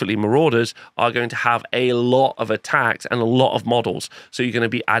 specifically Marauders, are going to have a lot of attacks and a lot of models. So you're going to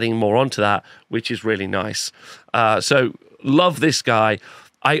be adding more onto that, which is really nice. So love this guy.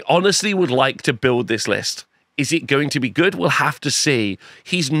 I honestly would like to build this list. Is it going to be good? We'll have to see.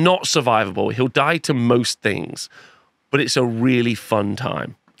 He's not survivable. He'll die to most things, but it's a really fun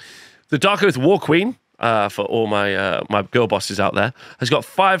time. The Darkoath Warqueen, for all my my girl bosses out there. Has got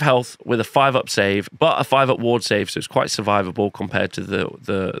 5 health with a 5-up save, but a 5-up ward save, so it's quite survivable compared to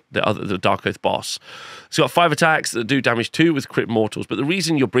the Darkoath boss. It's got 5 attacks that do damage 2 with crit mortals, but the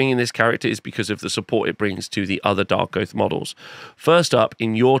reason you're bringing this character is because of the support it brings to the other Darkoath models. First up,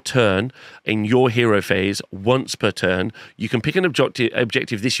 in your turn, in your hero phase, once per turn, you can pick an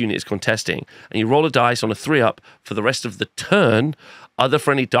objective this unit is contesting, and you roll a dice on a 3-up for the rest of the turn. Other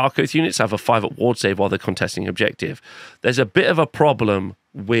friendly Darkoath units have a 5-up ward save while they're contesting objective. There's a bit of a problem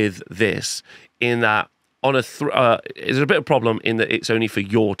with this in that on a there's a bit of a problem in that it's only for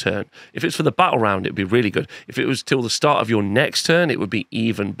your turn. If it's for the battle round, it'd be really good. If it was till the start of your next turn, it would be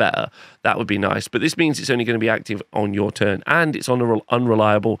even better. That would be nice. But this means it's only going to be active on your turn, and it's on an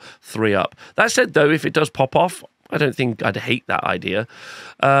unreliable 3-up. That said, though, if it does pop off, I don't think I'd hate that idea.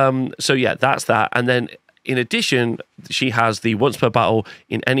 So yeah, that's that. And then in addition, she has the once per battle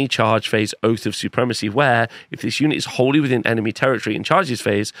in any charge phase Oath of Supremacy, where if this unit is wholly within enemy territory in charges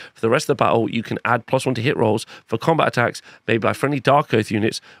phase, for the rest of the battle, you can add +1 to hit rolls for combat attacks made by friendly Darkoath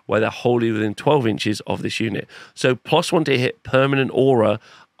units where they're wholly within 12 inches of this unit. So +1 to hit permanent aura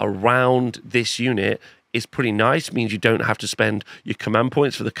around this unit is pretty nice. Means you don't have to spend your command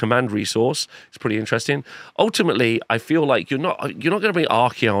points for the command resource. It's pretty interesting. Ultimately, I feel like you're not going to bring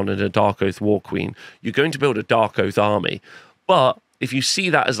ARCHAON and a Darkoath Warqueen. You're going to build a Darkoath army. But if you see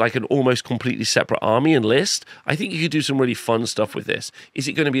that as like an almost completely separate army and list, I think you could do some really fun stuff with this. Is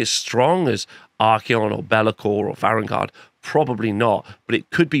it going to be as strong as ARCHAON or Be'lakor or Varanguard? Probably not, but it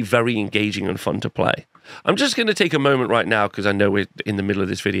could be very engaging and fun to play. I'm just going to take a moment right now, because I know we're in the middle of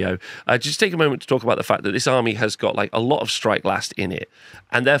this video, just take a moment to talk about the fact that this army has got like a lot of strike last in it,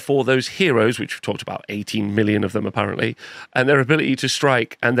 and therefore those heroes, which we've talked about 18 million of them apparently, and their ability to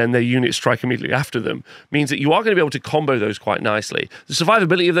strike and then their units strike immediately after them, means that you are going to be able to combo those quite nicely. The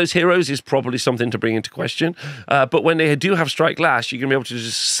survivability of those heroes is probably something to bring into question, but when they do have strike last, you're going to be able to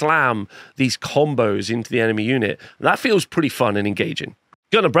just slam these combos into the enemy unit, and that feels pretty fun and engaging.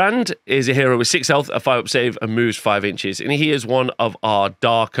 Gunnar Brand is a hero with 6 health, a 5-up save, and moves 5 inches. And he is one of our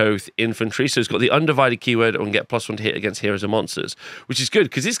Darkoath infantry. So he's got the undivided keyword and can get +1 to hit against heroes and monsters, which is good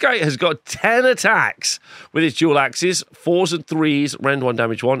because this guy has got 10 attacks with his dual axes, 4s and 3s, rend 1,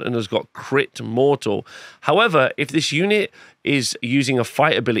 damage 1, and has got crit mortal. However, if this unit is using a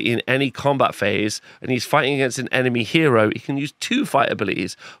fight ability in any combat phase and he's fighting against an enemy hero, he can use 2 fight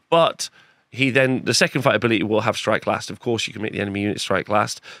abilities, but the second fight ability will have strike last. Of course, you can make the enemy unit strike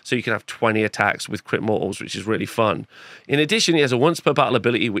last, so you can have 20 attacks with crit mortals, which is really fun. In addition, he has a once per battle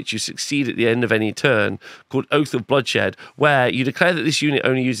ability, which you succeed at the end of any turn, called Oath of Bloodshed, where you declare that this unit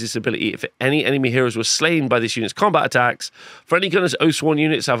only uses this ability if any enemy heroes were slain by this unit's combat attacks. Friendly Gunner's Oathsworn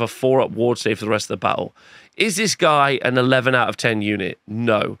units have a 4-up ward save for the rest of the battle. Is this guy an 11 out of 10 unit?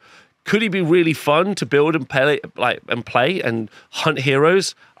 No. Could he be really fun to build and play and hunt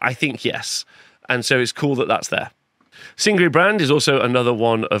heroes? I think yes. And so it's cool that that's there. Singri Brand is also another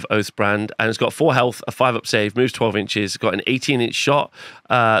one of Oath's brand, and it's got 4 health, a 5-up save, moves 12 inches, got an 18-inch shot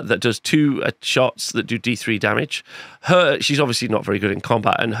that does 2 shots that do D3 damage. She's obviously not very good in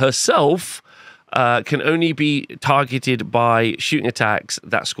combat, and herself can only be targeted by shooting attacks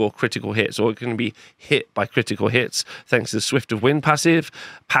that score critical hits, or it can be hit by critical hits thanks to the Swift of Wind passive,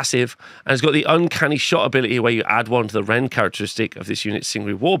 and it's got the Uncanny Shot ability where you add 1 to the rend characteristic of this unit's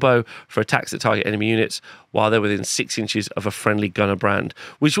Singri Warbow for attacks that target enemy units while they're within 6 inches of a friendly Gunnar Brand,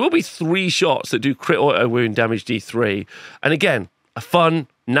 which will be 3 shots that do crit auto wound damage D3. And again, a fun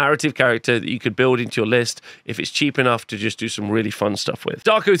narrative character that you could build into your list if it's cheap enough to just do some really fun stuff with.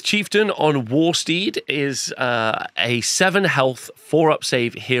 Darkoath Chieftain on Warsteed is a 7 health, 4-up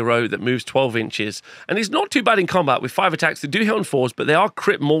save hero that moves 12 inches, and he's not too bad in combat with 5 attacks that do hit on 4s, but they are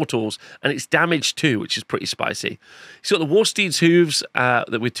crit mortals, and it's damage 2, which is pretty spicy. He's got the Warsteed's Hooves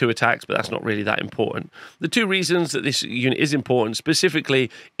that with 2 attacks, but that's not really that important. The 2 reasons that this unit is important specifically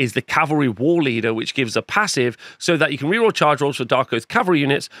is the Cavalry War Leader, which gives a passive so that you can reroll charge rolls for Darkoath cavalry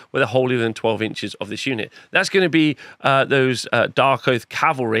units where they're wholly within 12 inches of this unit. That's going to be those Darkoath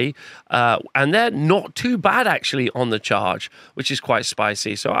Cavalry, and they're not too bad actually on the charge, which is quite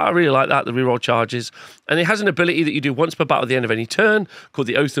spicy. So I really like that, the reroll charges. And it has an ability that you do once per battle at the end of any turn called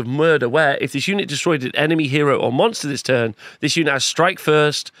the Oath of Murder, where if this unit destroyed an enemy hero or monster this turn, this unit has strike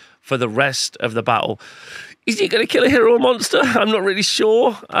first for the rest of the battle. Is he going to kill a hero or monster? I'm not really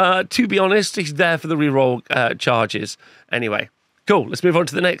sure. To be honest, he's there for the reroll charges. Anyway, cool. Let's move on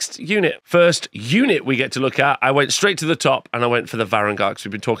to the next unit. First unit we get to look at, I went straight to the top and I went for the Varanguard because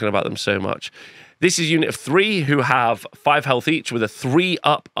we've been talking about them so much. This is a unit of 3 who have 5 health each with a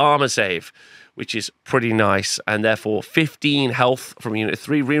 3-up armor save, which is pretty nice, and therefore 15 health from Unit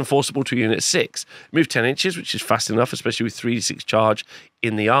 3, reinforceable to Unit 6. Move 10 inches, which is fast enough, especially with 3d6 charge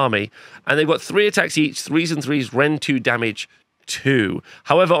in the army. And they've got 3 attacks each, 3s and 3s, Rend 2, damage 2.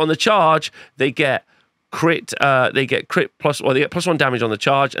 However, on the charge, they get crit plus, or they get +1 damage on the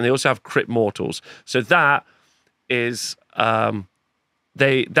charge, and they also have crit mortals. So that is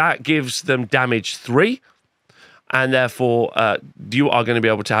that gives them damage 3. And therefore, you are going to be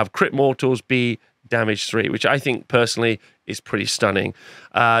able to have crit mortals be damage 3, which I think personally is pretty stunning.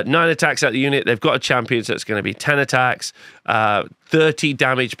 9 attacks at the unit. They've got a champion, so it's going to be 10 attacks, 30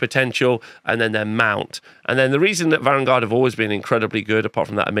 damage potential, and then their mount. And then the reason that Varanguard have always been incredibly good, apart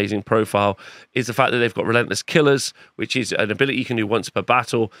from that amazing profile, is the fact that they've got Relentless Killers, which is an ability you can do once per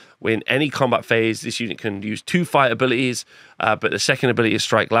battle. In any combat phase, this unit can use 2 fight abilities, but the second ability is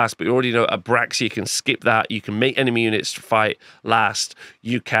Strike Last. But you already know Abraxia can skip that. You can make enemy units fight last.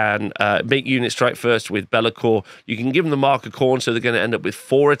 You can make units strike first with Be'lakor. You can give them the Mark of Khorne, so they're going to end up with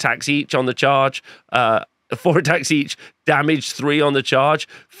 4 attacks each on the charge. 4 attacks each, damage 3 on the charge.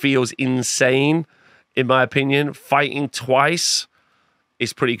 Feels insane, in my opinion. Fighting twice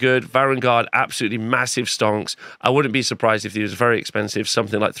is pretty good. Varanguard, absolutely massive stonks. I wouldn't be surprised if he was very expensive,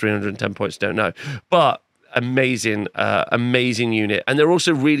 something like 310 points, don't know. But amazing, amazing unit. And they're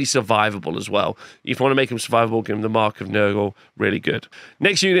also really survivable as well. If you want to make them survivable, give them the Mark of Nurgle, really good.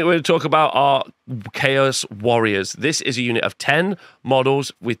 Next unit we're going to talk about are Chaos Warriors. This is a unit of 10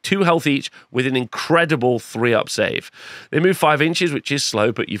 models with 2 health each with an incredible 3-up save. They move 5 inches, which is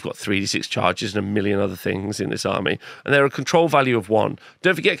slow, but you've got 3d6 charges and a million other things in this army. And they're a control value of 1.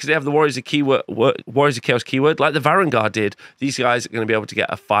 Don't forget, because they have the Warriors of Chaos keyword, like the Varanguard did, these guys are going to be able to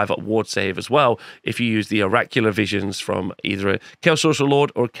get a 5-up ward save as well if you use the Oracular Visions from either a Chaos Sorcerer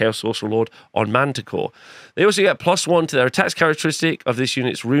Lord or a Chaos Sorcerer Lord on Manticore. They also get +1 to their attacks characteristic of this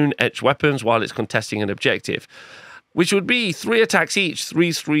unit's rune-etched weapons while it's contesting an objective, which would be 3 attacks each,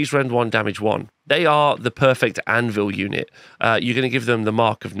 3s, Rend 1, damage 1. They are the perfect anvil unit. You're going to give them the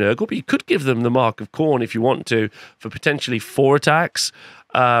Mark of Nurgle, but you could give them the Mark of Khorne if you want to, for potentially 4 attacks.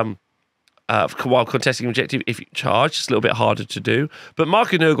 While contesting objective, if you charge, it's a little bit harder to do. But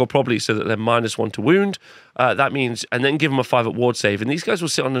Mark of Nurgle probably so that they're -1 to wound. That means, and then give them a 5-up ward save. And these guys will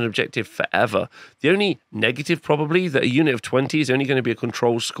sit on an objective forever. The only negative, probably, that a unit of 20 is only going to be a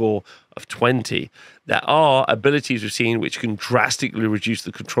control score of 20. There are abilities we've seen which can drastically reduce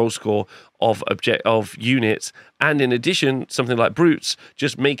the control score of units. And in addition, something like Brutes,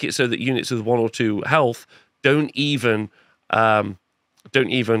 just make it so that units with 1 or 2 health don't even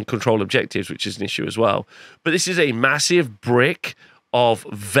control objectives, which is an issue as well. But this is a massive brick of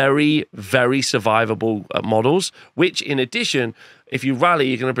very, very survivable models, which in addition, if you rally,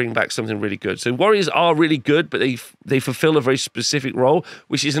 you're going to bring back something really good. So Warriors are really good, but they fulfill a very specific role,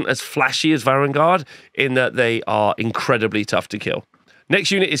 which isn't as flashy as Varanguard, in that they are incredibly tough to kill. Next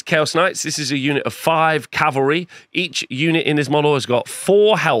unit is Chaos Knights. This is a unit of 5 cavalry. Each unit in this model has got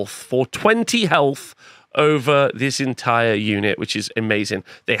 4 health, for 20 health over this entire unit, which is amazing.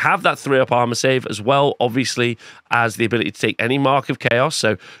 They have that 3-up armor save as well, obviously, as the ability to take any Mark of Chaos.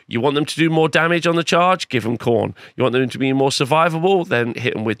 So you want them to do more damage on the charge, give them Khorne. You want them to be more survivable, then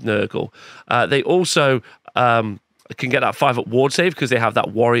hit them with Nurgle. They also can get that 5-up ward save because they have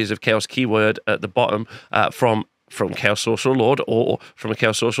that Warriors of Chaos keyword at the bottom from Chaos Sorcerer Lord or from a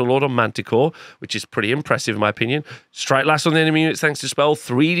Chaos Sorcerer Lord on Manticore, which is pretty impressive in my opinion. Strike Last on the enemy units thanks to spell,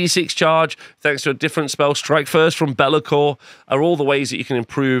 3d6 charge thanks to a different spell, Strike First from Be'lakor are all the ways that you can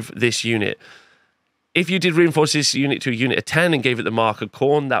improve this unit. If you did reinforce this unit to a unit of 10 and gave it the Mark of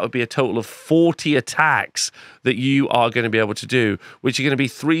Khorne, that would be a total of 40 attacks that you are going to be able to do, which are going to be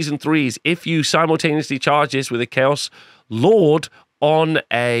 3s and 3s. If you simultaneously charge this with a Chaos Lord on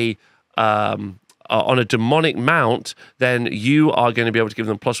a demonic mount, then you are going to be able to give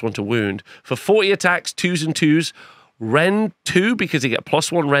them +1 to wound. For 40 attacks, 2s and 2s, Rend 2 because they get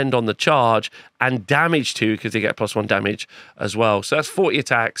 +1 Rend on the charge, and damage 2 because they get +1 damage as well. So that's 40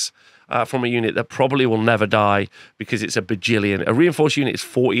 attacks from a unit that probably will never die because it's a bajillion. A reinforced unit is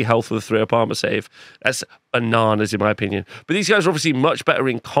 40 health with a 3-up armor save. That's bananas in my opinion. But these guys are obviously much better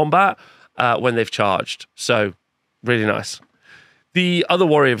in combat when they've charged. So really nice. The other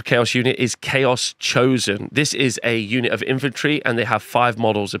Warrior of Chaos unit is Chaos Chosen. This is a unit of infantry, and they have 5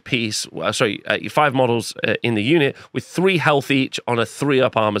 models apiece. 5 models in the unit with 3 health each on a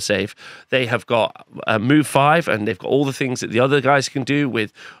 3-up armor save. They have got move 5, and they've got all the things that the other guys can do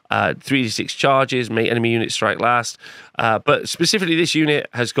with 3d6 charges, make enemy units strike last. But specifically, this unit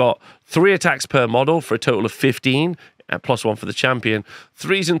has got 3 attacks per model for a total of 15. at +1 for the champion.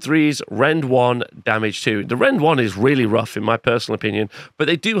 3s and 3s, rend 1, damage 2. The rend 1 is really rough in my personal opinion, but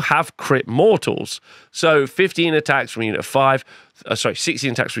they do have crit mortals. So 15 attacks from a unit of 5,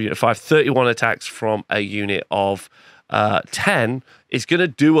 16 attacks from a unit of 5, 31 attacks from a unit of 10 is going to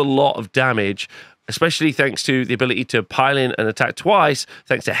do a lot of damage, especially thanks to the ability to pile in and attack twice,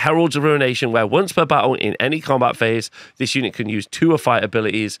 thanks to Heralds of Ruination, where once per battle in any combat phase, this unit can use 2 of fight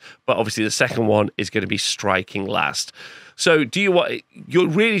abilities, but obviously the second one is going to be striking last. So you're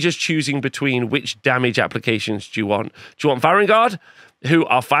really just choosing between which damage applications do you want. Do you want Varanguard, who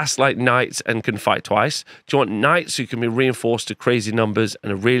are fast like knights and can fight twice? Do you want knights who can be reinforced to crazy numbers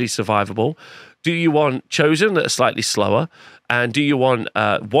and are really survivable? Do you want Chosen that are slightly slower? And do you want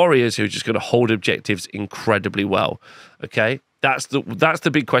warriors who are just going to hold objectives incredibly well? Okay, that's the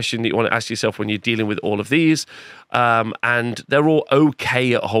big question that you want to ask yourself when you're dealing with all of these. And they're all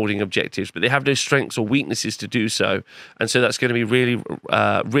okay at holding objectives, but they have no strengths or weaknesses to do so. And so that's going to be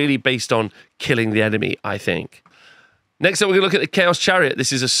really based on killing the enemy, I think. Next up, we're going to look at the Chaos Chariot.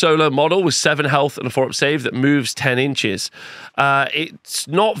 This is a solo model with 7 health and a 4-up save that moves 10 inches. It's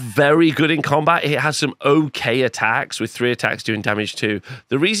not very good in combat. It has some okay attacks with 3 attacks doing damage 2.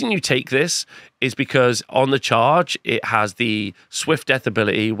 The reason you take this is because on the charge, it has the Swift Death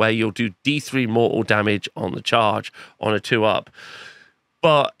ability where you'll do D3 mortal damage on the charge on a 2-up.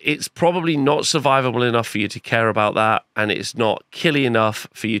 But it's probably not survivable enough for you to care about that, and it's not killy enough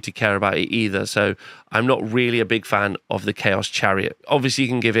for you to care about it either. So I'm not really a big fan of the Chaos Chariot. Obviously, you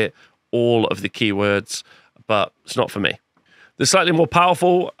can give it all of the keywords, but it's not for me. The slightly more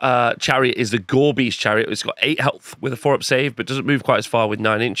powerful chariot is the Gorebeast Chariot. It's got 8 health with a 4-up save, but doesn't move quite as far with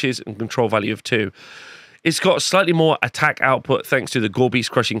 9 inches and control value of 2. It's got slightly more attack output thanks to the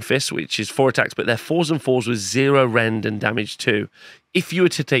Gorebeast Crushing Fist, which is 4 attacks, but they're 4s and 4s with 0 rend and damage 2. If you were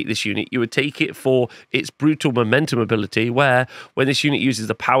to take this unit, you would take it for its brutal momentum ability, where when this unit uses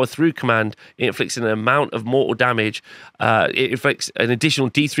the power through command, it inflicts an amount of mortal damage. It inflicts an additional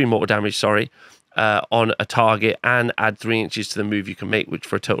D3 mortal damage, on a target and add 3 inches to the move you can make, which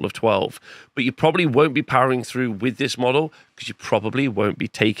for a total of 12. But you probably won't be powering through with this model because you probably won't be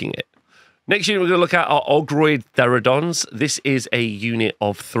taking it. Next unit we're going to look at are Ogroid Myrmidons. This is a unit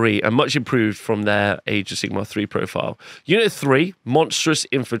of 3 and much improved from their Age of Sigmar 3 profile. Unit 3, monstrous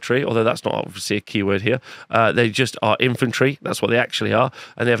infantry, although that's not obviously a keyword here. They just are infantry. That's what they actually are.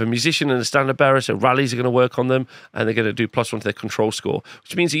 And they have a musician and a standard bearer, so rallies are going to work on them, and they're going to do +1 to their control score,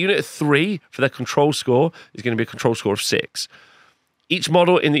 which means a unit of 3 for their control score is going to be a control score of 6. Each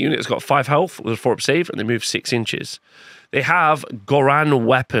model in the unit has got 5 health with a 4-up save, and they move 6 inches. They have Goran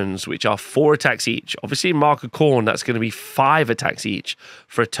weapons, which are 4 attacks each. Obviously, Mark of Khorne, that's going to be 5 attacks each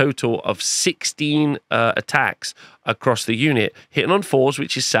for a total of 16 attacks across the unit. Hitting on 4s,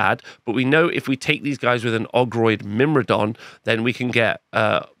 which is sad, but we know if we take these guys with an Ogroid Myrmidon, then we can get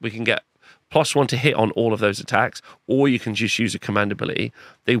 +1 to hit on all of those attacks, or you can just use a command ability.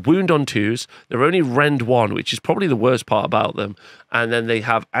 They wound on 2s. They're only rend 1, which is probably the worst part about them. And then they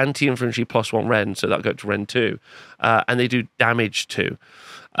have anti-infantry +1 rend, so that'll go to rend 2. And they do damage 2.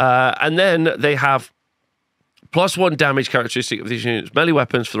 And then they have +1 damage characteristic of these units' melee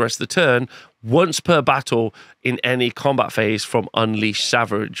weapons for the rest of the turn, once per battle in any combat phase from Unleashed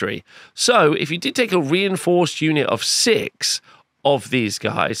Savagery. So if you did take a reinforced unit of 6 of these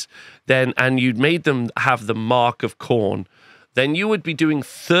guys, then and you'd made them have the Mark of Khorne, then you would be doing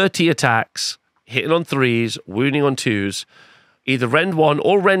 30 attacks, hitting on 3s, wounding on 2s, either rend 1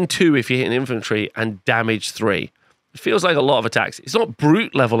 or rend 2 if you're hitting infantry, and damage 3. It feels like a lot of attacks. It's not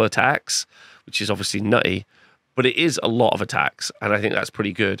brute level attacks, which is obviously nutty, but it is a lot of attacks, and I think that's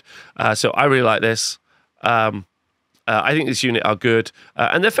pretty good. So I really like this. I think this unit are good,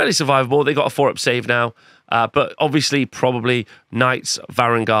 and they're fairly survivable. They got a 4-up save now. But obviously, probably Knights,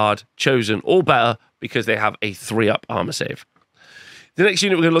 Varanguard, Chosen, all better because they have a 3-up armor save. The next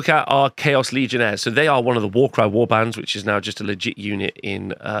unit we're going to look at are Chaos Legionnaires. So they are one of the Warcry warbands, which is now just a legit unit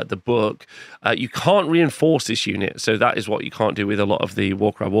in the book. You can't reinforce this unit, so that is what you can't do with a lot of the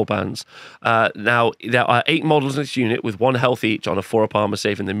Warcry warbands. Now, there are 8 models in this unit with 1 health each on a 4-up armor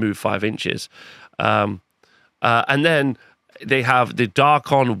save, and they move 5 inches. And then they have the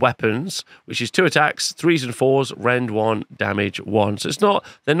Darkoath weapons, which is 2 attacks, 3s and 4s, rend 1, damage 1. So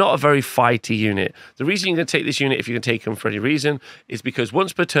they're not a very fighty unit. The reason you're going to take this unit, if you can take them for any reason, is because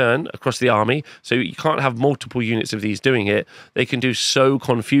once per turn across the army, so you can't have multiple units of these doing it, they can do Sow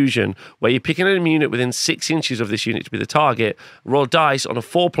Confusion, where you pick an enemy unit within 6 inches of this unit to be the target, roll dice on a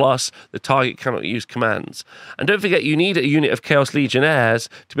 4+, the target cannot use commands. And don't forget, you need a unit of Chaos Legionnaires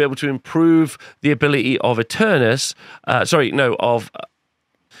to be able to improve the ability of Eternus,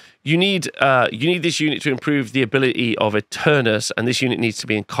 You need this unit to improve the ability of Eternus, and this unit needs to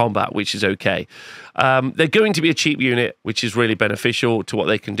be in combat, which is okay. They're going to be a cheap unit, which is really beneficial to what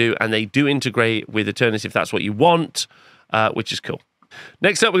they can do, and they do integrate with Eternus if that's what you want, which is cool.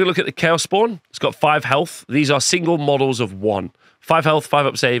 Next up, we're going to look at the Chaos Spawn. It's got 5 health. These are single models of 1. 5 health, 5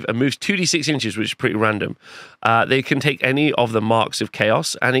 up save, and moves 2d6 inches, which is pretty random. They can take any of the marks of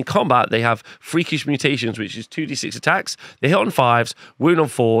chaos, and in combat, they have freakish mutations, which is 2d6 attacks. They hit on 5s, wound on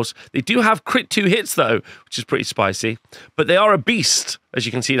 4s. They do have crit 2 hits, though, which is pretty spicy. But they are a beast, as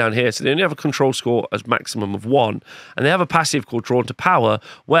you can see down here. So they only have a control score as maximum of 1. And they have a passive called Drawn to Power,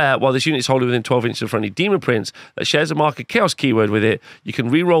 where, while this unit is holding within 12 inches of friendly Daemon Prince that shares a mark of chaos keyword with it, you can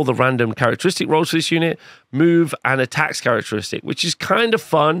re-roll the random characteristic rolls for this unit, move, and attacks characteristic, which is kind of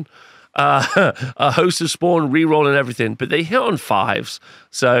fun. A host of spawn, re-roll and everything, but they hit on 5s,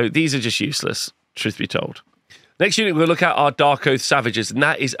 so these are just useless, truth be told. Next unit we're going to look at are Darkoath Savages, and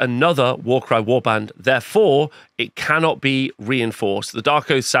that is another Warcry warband. Therefore, it cannot be reinforced. The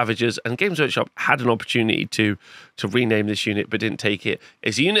Darkoath Savages, and Games Workshop had an opportunity to rename this unit, but didn't take it.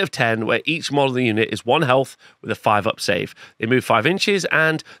 It's a unit of 10, where each model of the unit is 1 health with a 5 up save. They move 5 inches,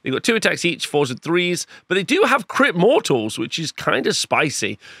 and they've got 2 attacks each, 4s and 3s, but they do have crit mortals, which is kind of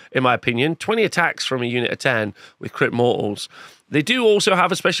spicy, in my opinion. 20 attacks from a unit of 10 with crit mortals. They do also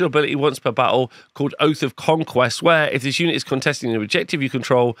have a special ability once per battle called Oath of Conquest, where if this unit is contesting an objective you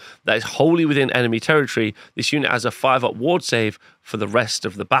control that is wholly within enemy territory, this unit has a 5-up ward save for the rest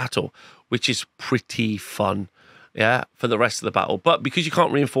of the battle, which is pretty fun, yeah, for the rest of the battle. But because you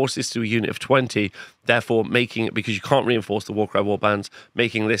can't reinforce this to a unit of 20, therefore making it, because you can't reinforce the Warcry warbands,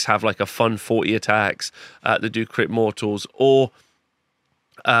 making this have like a fun 40 attacks that do crit mortals, or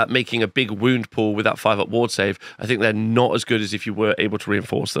making a big wound pool with that 5-up ward save, I think they're not as good as if you were able to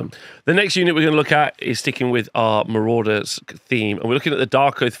reinforce them. The next unit we're going to look at is sticking with our Marauders theme, and we're looking at the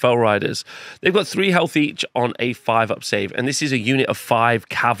Darkoath Fellriders. They've got 3 health each on a 5-up save, and this is a unit of 5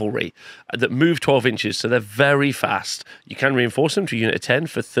 cavalry that move 12 inches, so they're very fast. You can reinforce them to a unit of 10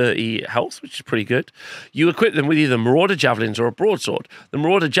 for 30 health, which is pretty good. You equip them with either Marauder Javelins or a Broadsword. The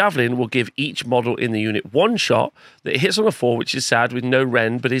Marauder Javelin will give each model in the unit 1 shot that hits on a 4, which is sad, with no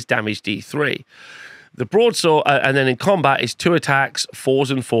rend, but is damage D3. The broadsword, and then in combat, is 2 attacks, 4s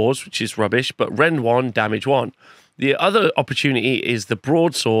and 4s, which is rubbish, but rend 1, damage 1. The other opportunity is the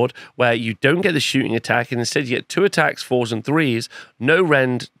broadsword, where you don't get the shooting attack, and instead you get 2 attacks, 4s and 3s, no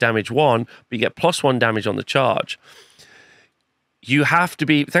rend, damage 1, but you get +1 damage on the charge. You have to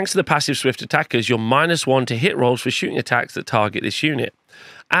be, thanks to the passive swift attackers, you're -1 to hit rolls for shooting attacks that target this unit.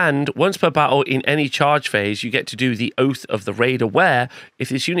 And once per battle in any charge phase, you get to do the Oath of the Raider, where if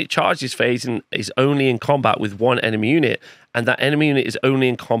this unit charges phase and is only in combat with 1 enemy unit, and that enemy unit is only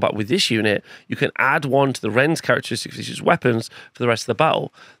in combat with this unit, you can add 1 to the Rend's characteristics, which is weapons, for the rest of the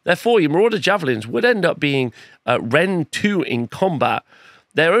battle. Therefore, your Marauder Javelins would end up being Rend 2 in combat.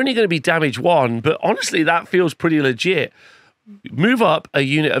 They're only going to be damage 1, but honestly, that feels pretty legit. Move up a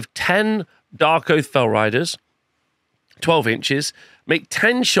unit of 10 Darkoath Fellriders, 12 inches, make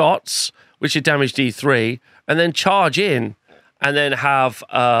 10 shots, which are damage D3, and then charge in, and then have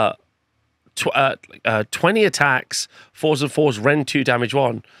 20 attacks, 4s and 4s, rend 2, damage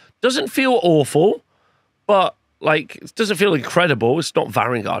 1. Doesn't feel awful, but like, it doesn't feel incredible. It's not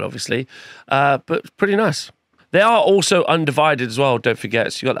Varanguard, obviously, but pretty nice. They are also undivided as well, don't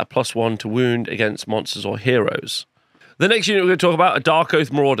forget, so you got that +1 to wound against monsters or heroes. The next unit we're going to talk about are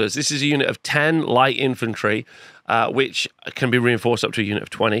Darkoath Marauders. This is a unit of 10 light infantry, which can be reinforced up to a unit of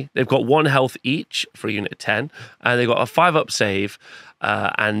 20. They've got 1 health each for a unit of 10, and they've got a 5-up save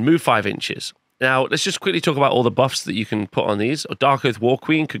and move 5 inches. Now, let's just quickly talk about all the buffs that you can put on these. Darkoath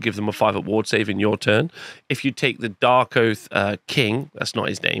Warqueen could give them a 5-up ward save in your turn. If you take the Darkoath King, that's not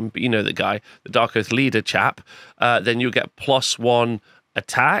his name, but you know the guy, the Darkoath leader chap, then you'll get +1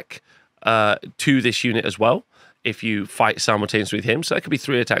 attack to this unit as well, if you fight simultaneously with him. So that could be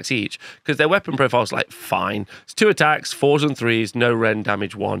 3 attacks each, because their weapon profile is like fine. It's 2 attacks, 4s and 3s, no rend,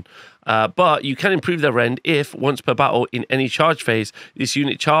 damage 1. But you can improve their rend if, once per battle in any charge phase, this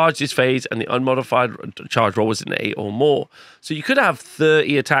unit charged this phase and the unmodified charge roll was an 8 or more. So you could have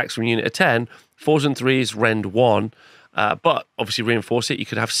 30 attacks from a unit of 10, 4s and 3s, rend 1. But obviously reinforce it, you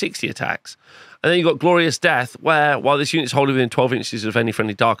could have 60 attacks. And then you've got Glorious Death, where while this unit is holding within 12 inches of any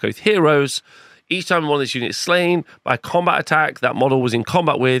friendly Darkoath heroes, each time one of this unit is slain by a combat attack that model was in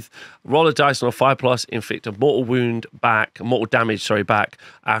combat with, roll a dice on a 5+, inflict a mortal damage back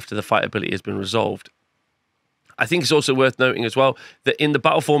after the fight ability has been resolved. I think it's also worth noting as well that in the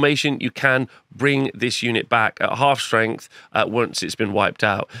battle formation, you can bring this unit back at half strength once it's been wiped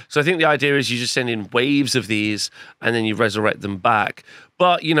out. So I think the idea is you just send in waves of these and then you resurrect them back.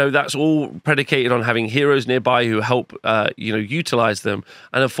 But, you know, that's all predicated on having heroes nearby who help, you know, utilize them.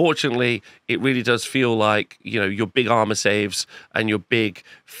 And unfortunately, it really does feel like, you know, your big armor saves and your big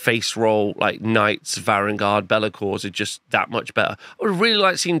face roll, like Knights, Varanguard, Be'lakors, are just that much better. I would really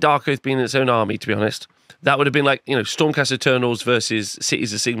like seeing Darkoath being in its own army, to be honest. That would have been like, you know, Stormcast Eternals versus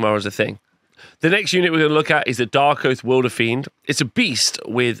Cities of Sigmar as a thing. The next unit we're going to look at is the Darkoath Wilderfiend. It's a beast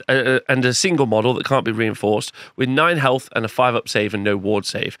with a single model that can't be reinforced with 9 health and a 5-up save and no ward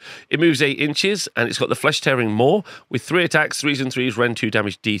save. It moves 8 inches and it's got the Flesh Tearing Maw with 3 attacks, 3s and 3s, Rend 2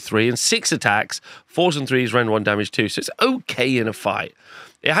 damage D3, and 6 attacks, 4s and 3s, Rend 1 damage 2. So it's okay in a fight.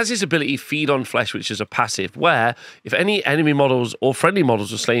 It has this ability, Feed on Flesh, which is a passive, where if any enemy models or friendly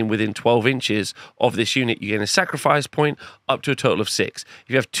models are slain within 12 inches of this unit, you gain a sacrifice point up to a total of 6. If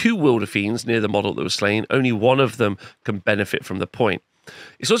you have 2 Wilderfiends near the model that was slain, only one of them can benefit from the point.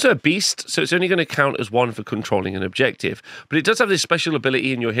 It's also a beast, so it's only going to count as 1 for controlling an objective. But it does have this special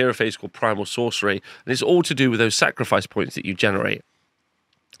ability in your hero phase called Primal Sorcery, and it's all to do with those sacrifice points that you generate.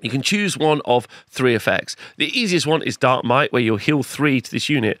 You can choose one of 3 effects. The easiest one is Dark Might, where you'll heal 3 to this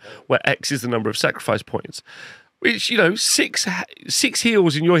unit, where X is the number of sacrifice points. Which, you know, six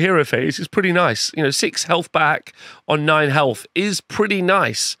heals in your hero phase is pretty nice. You know, 6 health back on 9 health is pretty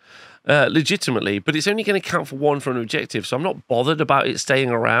nice, legitimately. But it's only going to count for 1 for an objective, so I'm not bothered about it staying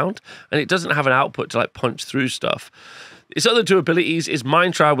around. And it doesn't have an output to, like, punch through stuff. Its other 2 abilities is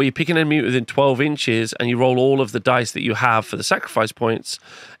Mind Trial, where you pick an enemy within 12 inches and you roll all of the dice that you have for the sacrifice points.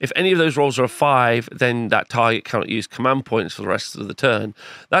 If any of those rolls are a 5, then that target cannot use command points for the rest of the turn.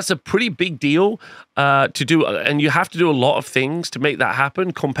 That's a pretty big deal to do, and you have to do a lot of things to make that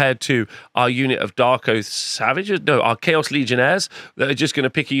happen compared to our unit of Darkoath Savages, no, our Chaos Legionnaires that are just going to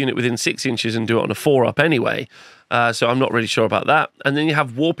pick a unit within 6 inches and do it on a 4-up anyway. So I'm not really sure about that. And then you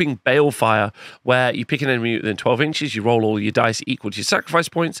have Warping Balefire, where you pick an enemy within 12 inches, you roll all your dice equal to your sacrifice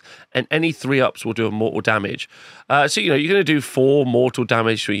points, and any 3-ups will do a mortal damage. So, you know, you're going to do 4 mortal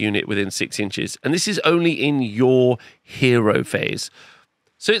damage to a unit within 6 inches. And this is only in your hero phase.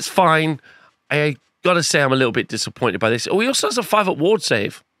 So it's fine. I got to say I'm a little bit disappointed by this. Oh, he also has a 5-up ward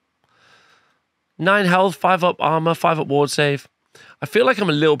save. 9 health, 5-up armor, 5-up ward save. I feel like I'm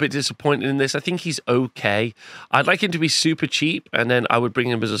a little bit disappointed in this. I think he's okay. I'd like him to be super cheap, and then I would bring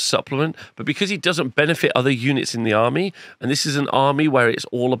him as a supplement. But because he doesn't benefit other units in the army, and this is an army where it's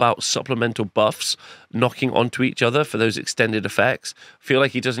all about supplemental buffs knocking onto each other for those extended effects, I feel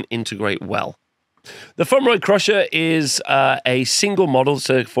like he doesn't integrate well. The Fumroid Crusher is a single model,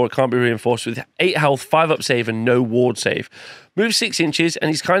 so therefore it can't be reinforced, with 8 health, 5-up save, and no ward save. Moves 6 inches, and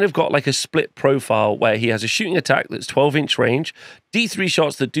he's kind of got like a split profile where he has a shooting attack that's 12-inch range, D3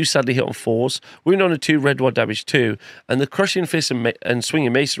 shots that do sadly hit on 4s, wound on a 2, Rend 1 damage 2, and the Crushing Fist and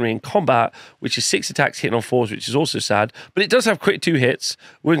Swinging Masonry in combat, which is 6 attacks hitting on 4s, which is also sad, but it does have crit 2 hits,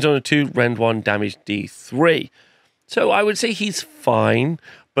 wounds on a 2, Rend 1 damage D3. So I would say he's fine,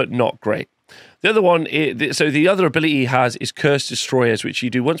 but not great. The other one, so the other ability he has is Curse Destroyers, which you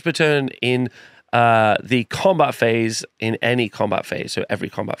do once per turn in the combat phase, in any combat phase, so every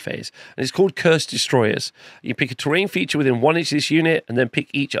combat phase. And it's called Curse Destroyers. You pick a terrain feature within 1 inch of this unit, and then pick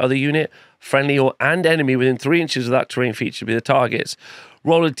each other unit, friendly and enemy, within 3 inches of that terrain feature to be the targets.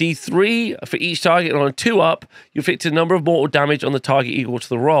 Roll a d3 for each target, and on a 2-up, you inflict a number of mortal damage on the target equal to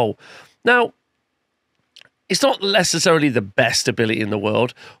the roll. Now, it's not necessarily the best ability in the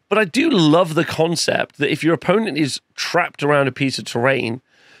world, but I do love the concept that if your opponent is trapped around a piece of terrain,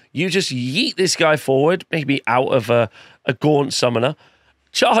 you just yeet this guy forward, maybe out of a Gaunt Summoner,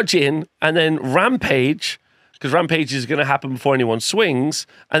 charge in, and then rampage, because rampage is going to happen before anyone swings,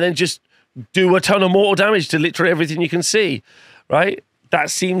 and then just do a ton of mortal damage to literally everything you can see, right? That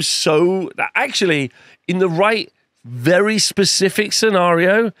seems so... Actually, in the right, very specific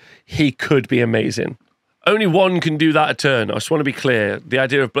scenario, he could be amazing. Only one can do that a turn. I just want to be clear. The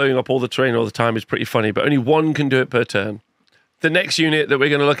idea of blowing up all the terrain all the time is pretty funny, but only one can do it per turn. The next unit that we're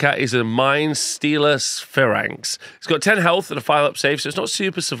going to look at is a Mind Stealer Phalanx. It's got 10 health and a 5-up save, so it's not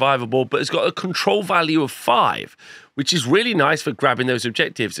super survivable, but it's got a control value of 5, which is really nice for grabbing those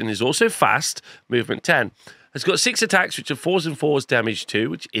objectives, and is also fast, movement 10. It's got 6 attacks, which are 4s and 4s, damage 2,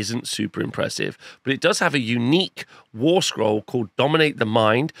 which isn't super impressive. But it does have a unique war scroll called Dominate the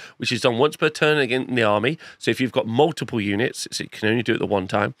Mind, which is done once per turn again in the army. So if you've got multiple units, so you can only do it the one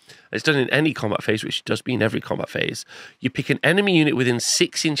time. It's done in any combat phase, which does be in every combat phase. You pick an enemy unit within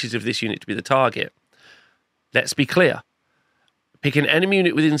 6 inches of this unit to be the target. Let's be clear. Pick an enemy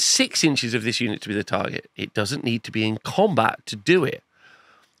unit within 6 inches of this unit to be the target. It doesn't need to be in combat to do it.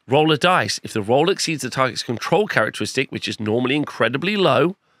 Roll a dice. If the roll exceeds the target's control characteristic, which is normally incredibly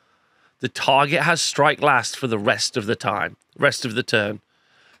low, the target has strike last for the rest of the turn.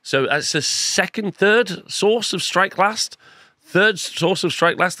 So that's the third source of strike last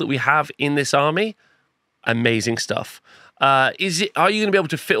that we have in this army. Amazing stuff. Are you going to be able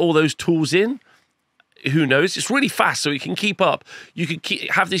to fit all those tools in? Who knows? It's really fast, so you can keep up. You could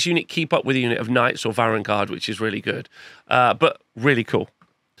have this unit keep up with a unit of Knights or Varanguard, which is really good. But really cool.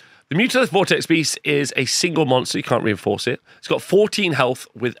 The Mutalith Vortex Beast is a single monster. You can't reinforce it. It's got 14 health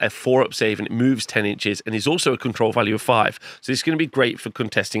with a 4-up save, and it moves 10 inches, and is also a control value of 5. So it's going to be great for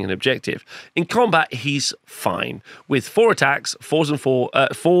contesting an objective. In combat, he's fine. With 4 attacks, 4s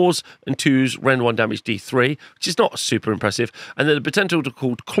and 2s, rend 1 damage D3, which is not super impressive. And then the potential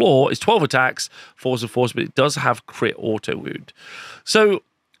called Claw is 12 attacks, 4s and 4s, but it does have crit auto wound. So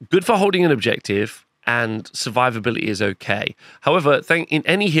good for holding an objective, and survivability is okay. However, in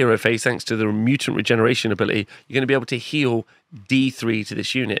any hero phase, thanks to the mutant regeneration ability, you're going to be able to heal D3 to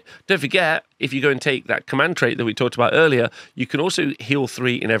this unit. Don't forget, if you go and take that command trait that we talked about earlier, you can also heal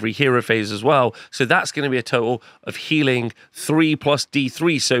 3 in every hero phase as well. So that's going to be a total of healing 3 plus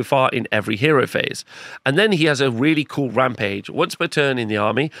D3 so far in every hero phase. And then he has a really cool rampage once per turn in the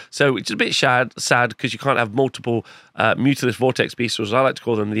army. So it's a bit sad because you can't have multiple Mutalith Vortex Beasts, or as I like to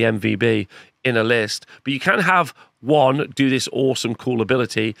call them, the MVB, in a list, but you can have one do this awesome cool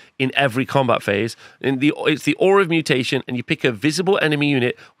ability in every combat phase. It's the Aura of Mutation, and you pick a visible enemy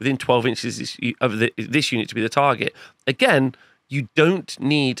unit within 12 inches of this unit to be the target. Again, you don't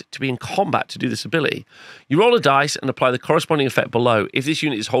need to be in combat to do this ability. You roll a dice and apply the corresponding effect below. If this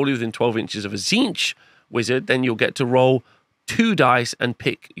unit is wholly within 12 inches of a Tzeentch wizard, then you'll get to roll 2 dice and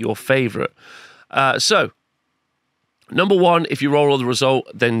pick your favorite. Number 1, if you roll all the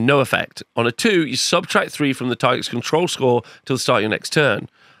result, then no effect. On a 2, you subtract 3 from the target's control score till the start of your next turn.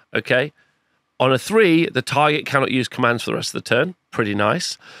 Okay? On a 3, the target cannot use commands for the rest of the turn. Pretty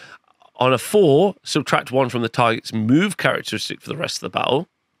nice. On a 4, subtract 1 from the target's move characteristic for the rest of the battle.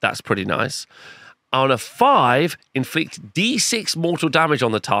 That's pretty nice. On a 5, inflict D6 mortal damage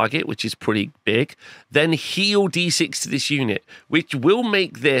on the target, which is pretty big. Then heal D6 to this unit, which will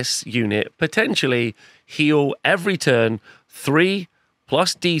make this unit potentially heal every turn 3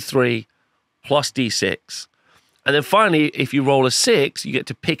 plus D3 plus D6. And then finally, if you roll a 6, you get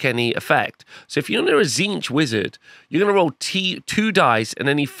to pick any effect. So if you're under a Tzeentch wizard, you're going to roll 2 dice, and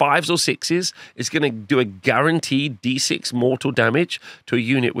any 5s or 6s is going to do a guaranteed D6 mortal damage to a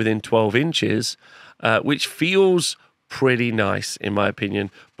unit within 12 inches, which feels pretty nice, in my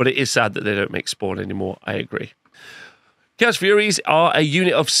opinion. But it is sad that they don't make Spawn anymore. I agree. Chaos Furies are a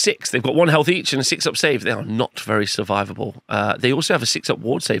unit of 6. They've got 1 health each and a 6-up save. They are not very survivable. They also have a 6-up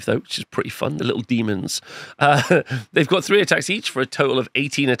ward save, though, which is pretty fun. The little demons. They've got 3 attacks each for a total of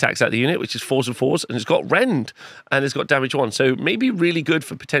 18 attacks at the unit, which is 4s and 4s. And it's got rend, and it's got damage 1. So maybe really good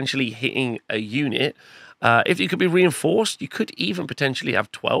for potentially hitting a unit. If you could be reinforced, you could even potentially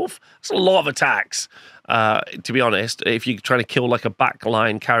have 12. That's a lot of attacks, to be honest, if you're trying to kill like a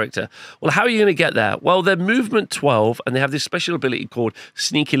backline character. Well, how are you going to get there? Well, they're movement 12, and they have this special ability called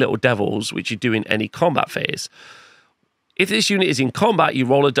Sneaky Little Devils, which you do in any combat phase. If this unit is in combat, you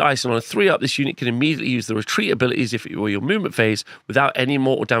roll a dice, and on a 3-up, this unit can immediately use the retreat abilities if it were your movement phase without any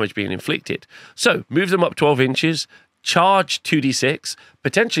mortal damage being inflicted. So, move them up 12 inches, charge 2d6,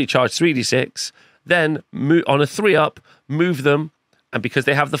 potentially charge 3d6, then on a 3-up, move them, and because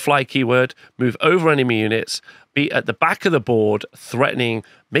they have the fly keyword, move over enemy units, be at the back of the board, threatening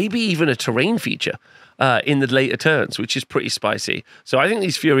maybe even a terrain feature in the later turns, which is pretty spicy. So I think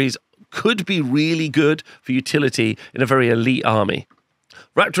these Furies could be really good for utility in a very elite army.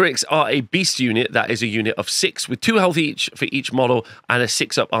 Raptorics are a beast unit that is a unit of 6 with 2 health each for each model and a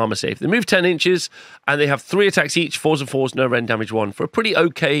 6-up armor save. They move 10 inches and they have 3 attacks each, 4s and 4s, no rend damage 1 for a pretty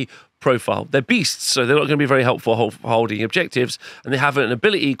okay profile. They're beasts, so they're not going to be very helpful for holding objectives, and they have an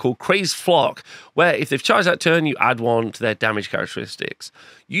ability called Crazed Flock, where if they've charged that turn, you add 1 to their damage characteristics.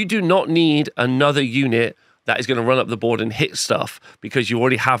 You do not need another unit that is going to run up the board and hit stuff because you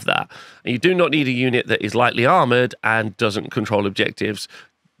already have that. And you do not need a unit that is lightly armored and doesn't control objectives.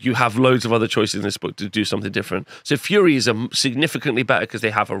 You have loads of other choices in this book to do something different. So Furies are significantly better because they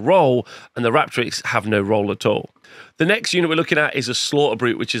have a role, and the Raptorics have no role at all. The next unit we're looking at is a Slaughter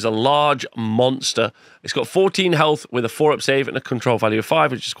Brute, which is a large monster. It's got 14 health with a 4-up save and a control value of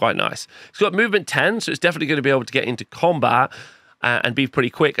 5, which is quite nice. It's got movement 10, so it's definitely going to be able to get into combat. and be pretty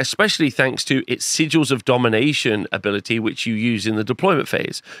quick, especially thanks to its Sigils of Domination ability, which you use in the deployment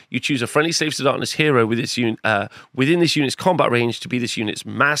phase. You choose a friendly Slaves to Darkness hero with this within this unit's combat range to be this unit's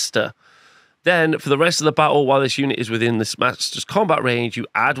master. Then, for the rest of the battle, while this unit is within this master's combat range, you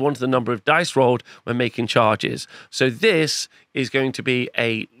add 1 to the number of dice rolled when making charges. So this is going to be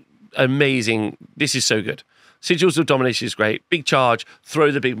amazing. This is so good. Sigils of Domination is great. Big charge, throw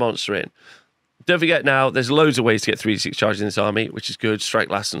the big monster in. Don't forget now, there's loads of ways to get 3d6 charges in this army, which is good,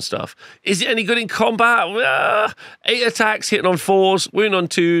 strike last and stuff. Is it any good in combat? 8 attacks, hitting on 4s, wound on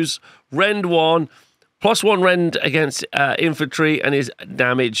 2s, rend 1, +1 rend against infantry, and is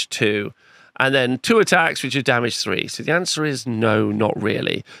damage 2. And then 2 attacks, which are damage 3. So the answer is no, not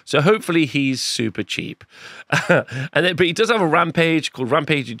really. So hopefully he's super cheap. But he does have a rampage called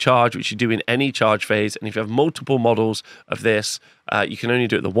Rampage in Charge, which you do in any charge phase. And if you have multiple models of this, you can only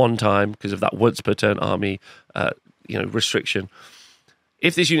do it the one time because of that once per turn army restriction.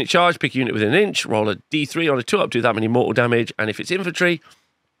 If this unit charged, pick a unit within an inch, roll a d3 on a 2-up, do that many mortal damage. And if it's infantry,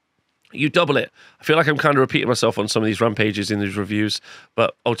 you double it. I feel like I'm kind of repeating myself on some of these rampages in these reviews,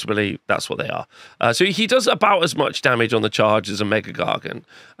 but ultimately that's what they are. So he does about as much damage on the charge as a Mega Gargant.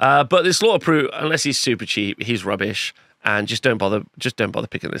 But this Slaughter Brute, unless he's super cheap, he's rubbish, and just don't bother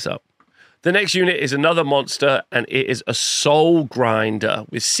picking this up. The next unit is another monster, and it is a Soul Grinder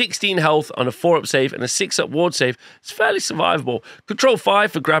with 16 health on a 4-up save and a 6-up ward save. It's fairly survivable. Control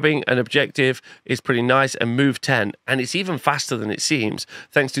 5 for grabbing an objective is pretty nice, and move 10. And it's even faster than it seems,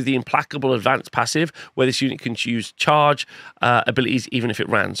 thanks to the Implacable Advanced passive, where this unit can use charge abilities even if it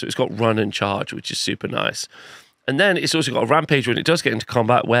ran. So it's got run and charge, which is super nice. And then it's also got a rampage when it does get into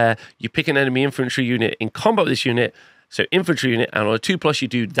combat, where you pick an enemy infantry unit in combat with this unit. So infantry unit, and on a 2+ you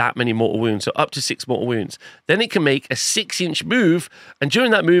do that many mortal wounds, so up to 6 mortal wounds. Then it can make a 6-inch move, and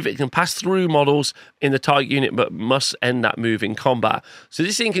during that move it can pass through models in the target unit, but must end that move in combat. So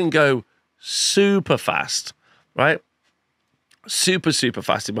this thing can go super fast, right? Super, super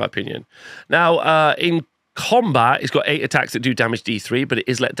fast in my opinion. Now, in combat, it's got 8 attacks that do damage d3, but it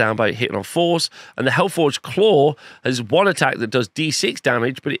is let down by hitting on 4s. And the Hellforged Claw has 1 attack that does d6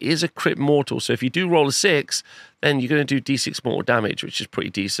 damage, but it is a crit mortal. So if you do roll a 6, then you're going to do d6 mortal damage, which is pretty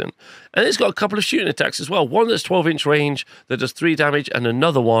decent. And it's got a couple of shooting attacks as well. One that's 12-inch range that does 3 damage, and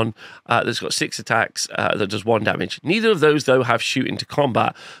another one that's got 6 attacks that does 1 damage. Neither of those, though, have shooting to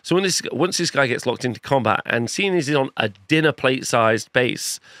combat. So once this guy gets locked into combat, and seeing as he's on a dinner plate-sized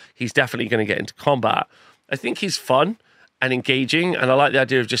base, he's definitely going to get into combat. I think he's fun and engaging, and I like the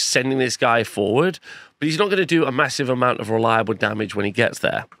idea of just sending this guy forward, but he's not going to do a massive amount of reliable damage when he gets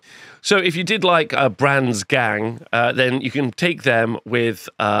there. So if you did like Brand's gang, then you can take them with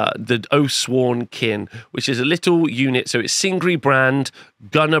the Oathsworn Kin, which is a little unit. So it's Singri Brand,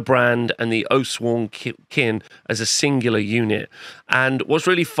 Gunnar Brand, and the Oathsworn Kin as a singular unit. And what's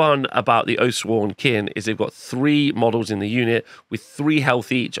really fun about the Oathsworn Kin is they've got 3 models in the unit with 3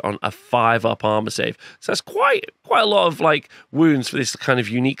 health each on a 5-up armor save. So that's quite a lot of like wounds for this kind of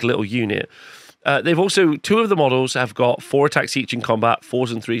unique little unit. They've also, 2 of the models have got 4 attacks each in combat,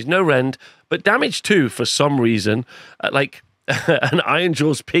 4s and 3s, no rend, but damage 2 for some reason. Like an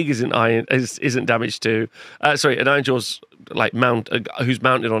Ironjaw's pig isn't damage 2. Sorry, an Ironjaw's like who's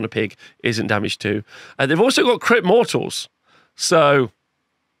mounted on a pig isn't damage 2. They've also got crit mortals. So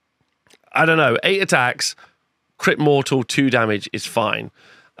I don't know, 8 attacks, crit mortal, 2 damage is fine.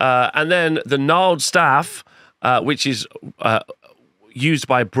 And then the Gnarled Staff, which is used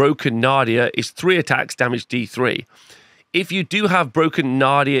by Broken Nadia, is 3 attacks, damage d3. If you do have Broken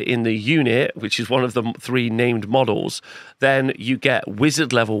Nadia in the unit, which is one of the 3 named models, then you get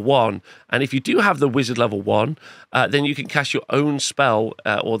Wizard level 1. And if you do have the Wizard level 1, then you can cast your own spell,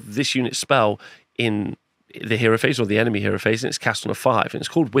 or this unit's spell, in the hero phase or the enemy hero phase, and it's cast on a 5, and it's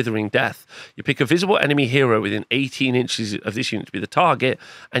called Withering Death. You pick a visible enemy hero within 18 inches of this unit to be the target,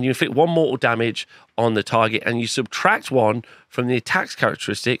 and you inflict 1 mortal damage on the target, and you subtract 1 from the attacks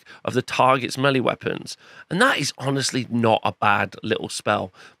characteristic of the target's melee weapons. And that is honestly not a bad little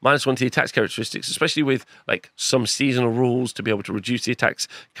spell. -1 to the attacks characteristics, especially with like some seasonal rules to be able to reduce the attacks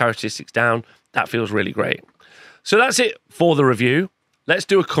characteristics down. That feels really great. So that's it for the review. Let's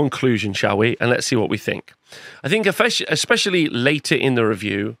do a conclusion, shall we? And let's see what we think. I think especially later in the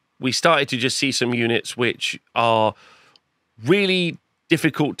review, we started to just see some units which are really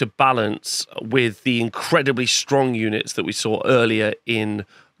difficult to balance with the incredibly strong units that we saw earlier in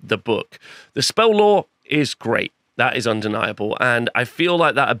the book. The spell lore is great. That is undeniable. And I feel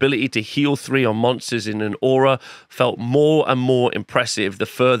like that ability to heal 3 on monsters in an aura felt more and more impressive the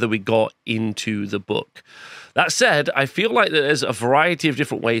further we got into the book. That said, I feel like there's a variety of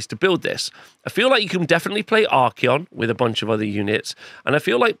different ways to build this. I feel like you can definitely play ARCHAON with a bunch of other units, and I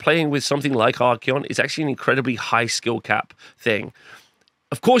feel like playing with something like ARCHAON is actually an incredibly high skill cap thing.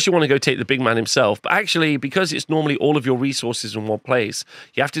 Of course, you want to go take the big man himself, but actually, because it's normally all of your resources in one place,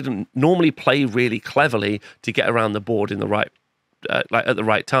 you have to normally play really cleverly to get around the board in the right, at the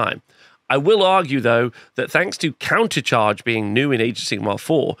right time. I will argue, though, that thanks to Countercharge being new in Age of Sigmar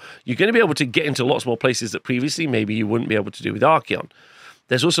 4, you're going to be able to get into lots more places that previously maybe you wouldn't be able to do with ARCHAON.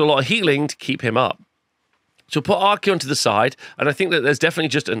 There's also a lot of healing to keep him up. So put ARCHAON to the side, and I think that there's definitely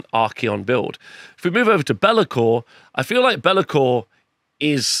just an ARCHAON build. If we move over to Be'lakor, I feel like Be'lakor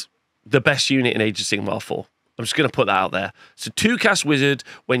is the best unit in Age of Sigmar 4. I'm just going to put that out there. It's a 2-cast wizard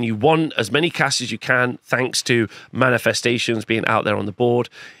when you want as many casts as you can, thanks to manifestations being out there on the board.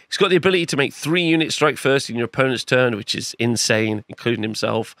 He's got the ability to make 3 units strike first in your opponent's turn, which is insane, including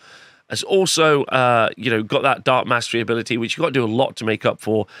himself. Has also, got that Dark Mastery ability, which you've got to do a lot to make up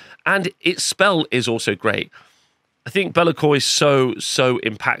for. And its spell is also great. I think Be'lakor is so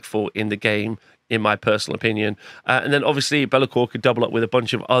impactful in the game, in my personal opinion. And then obviously Be'lakor could double up with a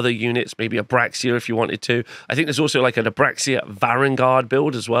bunch of other units, maybe Abraxia if you wanted to. I think there's also like an Abraxia Varanguard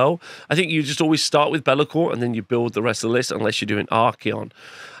build as well. I think you just always start with Be'lakor and then you build the rest of the list unless you're doing ARCHAON.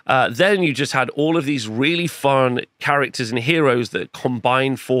 Then you just had all of these really fun characters and heroes that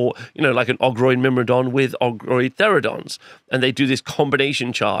combine for, like an Ogroid Myrmidon with Ogroid Theridons. And they do this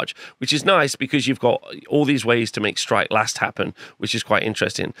combination charge, which is nice because you've got all these ways to make Strike Last happen, which is quite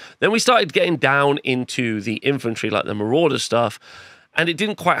interesting. Then we started getting down into the infantry, like the Marauder stuff, and it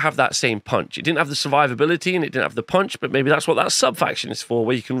didn't quite have that same punch. It didn't have the survivability and it didn't have the punch, but maybe that's what that sub-faction is for,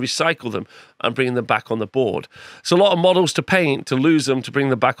 where you can recycle them and bring them back on the board. It's a lot of models to paint, to lose them, to bring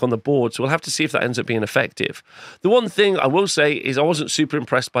them back on the board, so we'll have to see if that ends up being effective. The one thing I will say is I wasn't super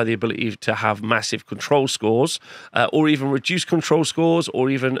impressed by the ability to have massive control scores, or even reduce control scores, or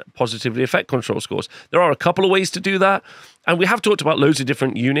even positively affect control scores. There are a couple of ways to do that, and we have talked about loads of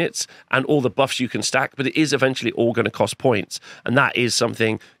different units and all the buffs you can stack, but it is eventually all going to cost points, and that is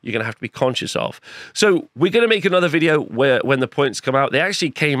something you're going to have to be conscious of. So we're going to make another video when the points come out. They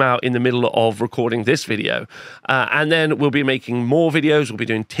actually came out in the middle of recording this video, and then we'll be making more videos. We'll be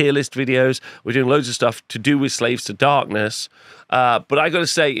doing tier list videos. We're doing loads of stuff to do with Slaves to Darkness. But I got to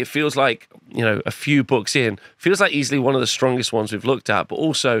say, it feels like, a few books in, feels like easily one of the strongest ones we've looked at, but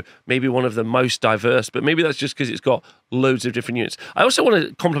also maybe one of the most diverse. But maybe that's just because it's got loads of different units. I also want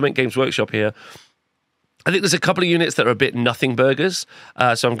to compliment Games Workshop here. I think there's a couple of units that are a bit nothing burgers,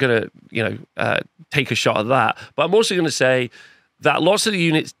 so I'm going to, take a shot at that. But I'm also going to say that lots of the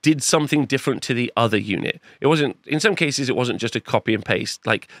units did something different to the other unit. It wasn't, in some cases, it wasn't just a copy and paste.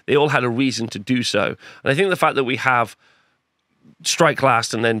 Like, they all had a reason to do so. And I think the fact that we have Strike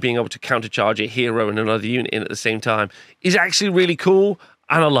Last and then being able to countercharge a hero and another unit in at the same time is actually really cool.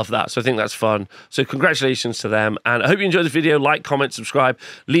 And I love that. So I think that's fun. So congratulations to them. And I hope you enjoyed the video. Like, comment, subscribe,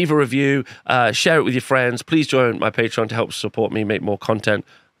 leave a review, share it with your friends. Please join my Patreon to help support me make more content.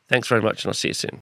 Thanks very much, and I'll see you soon.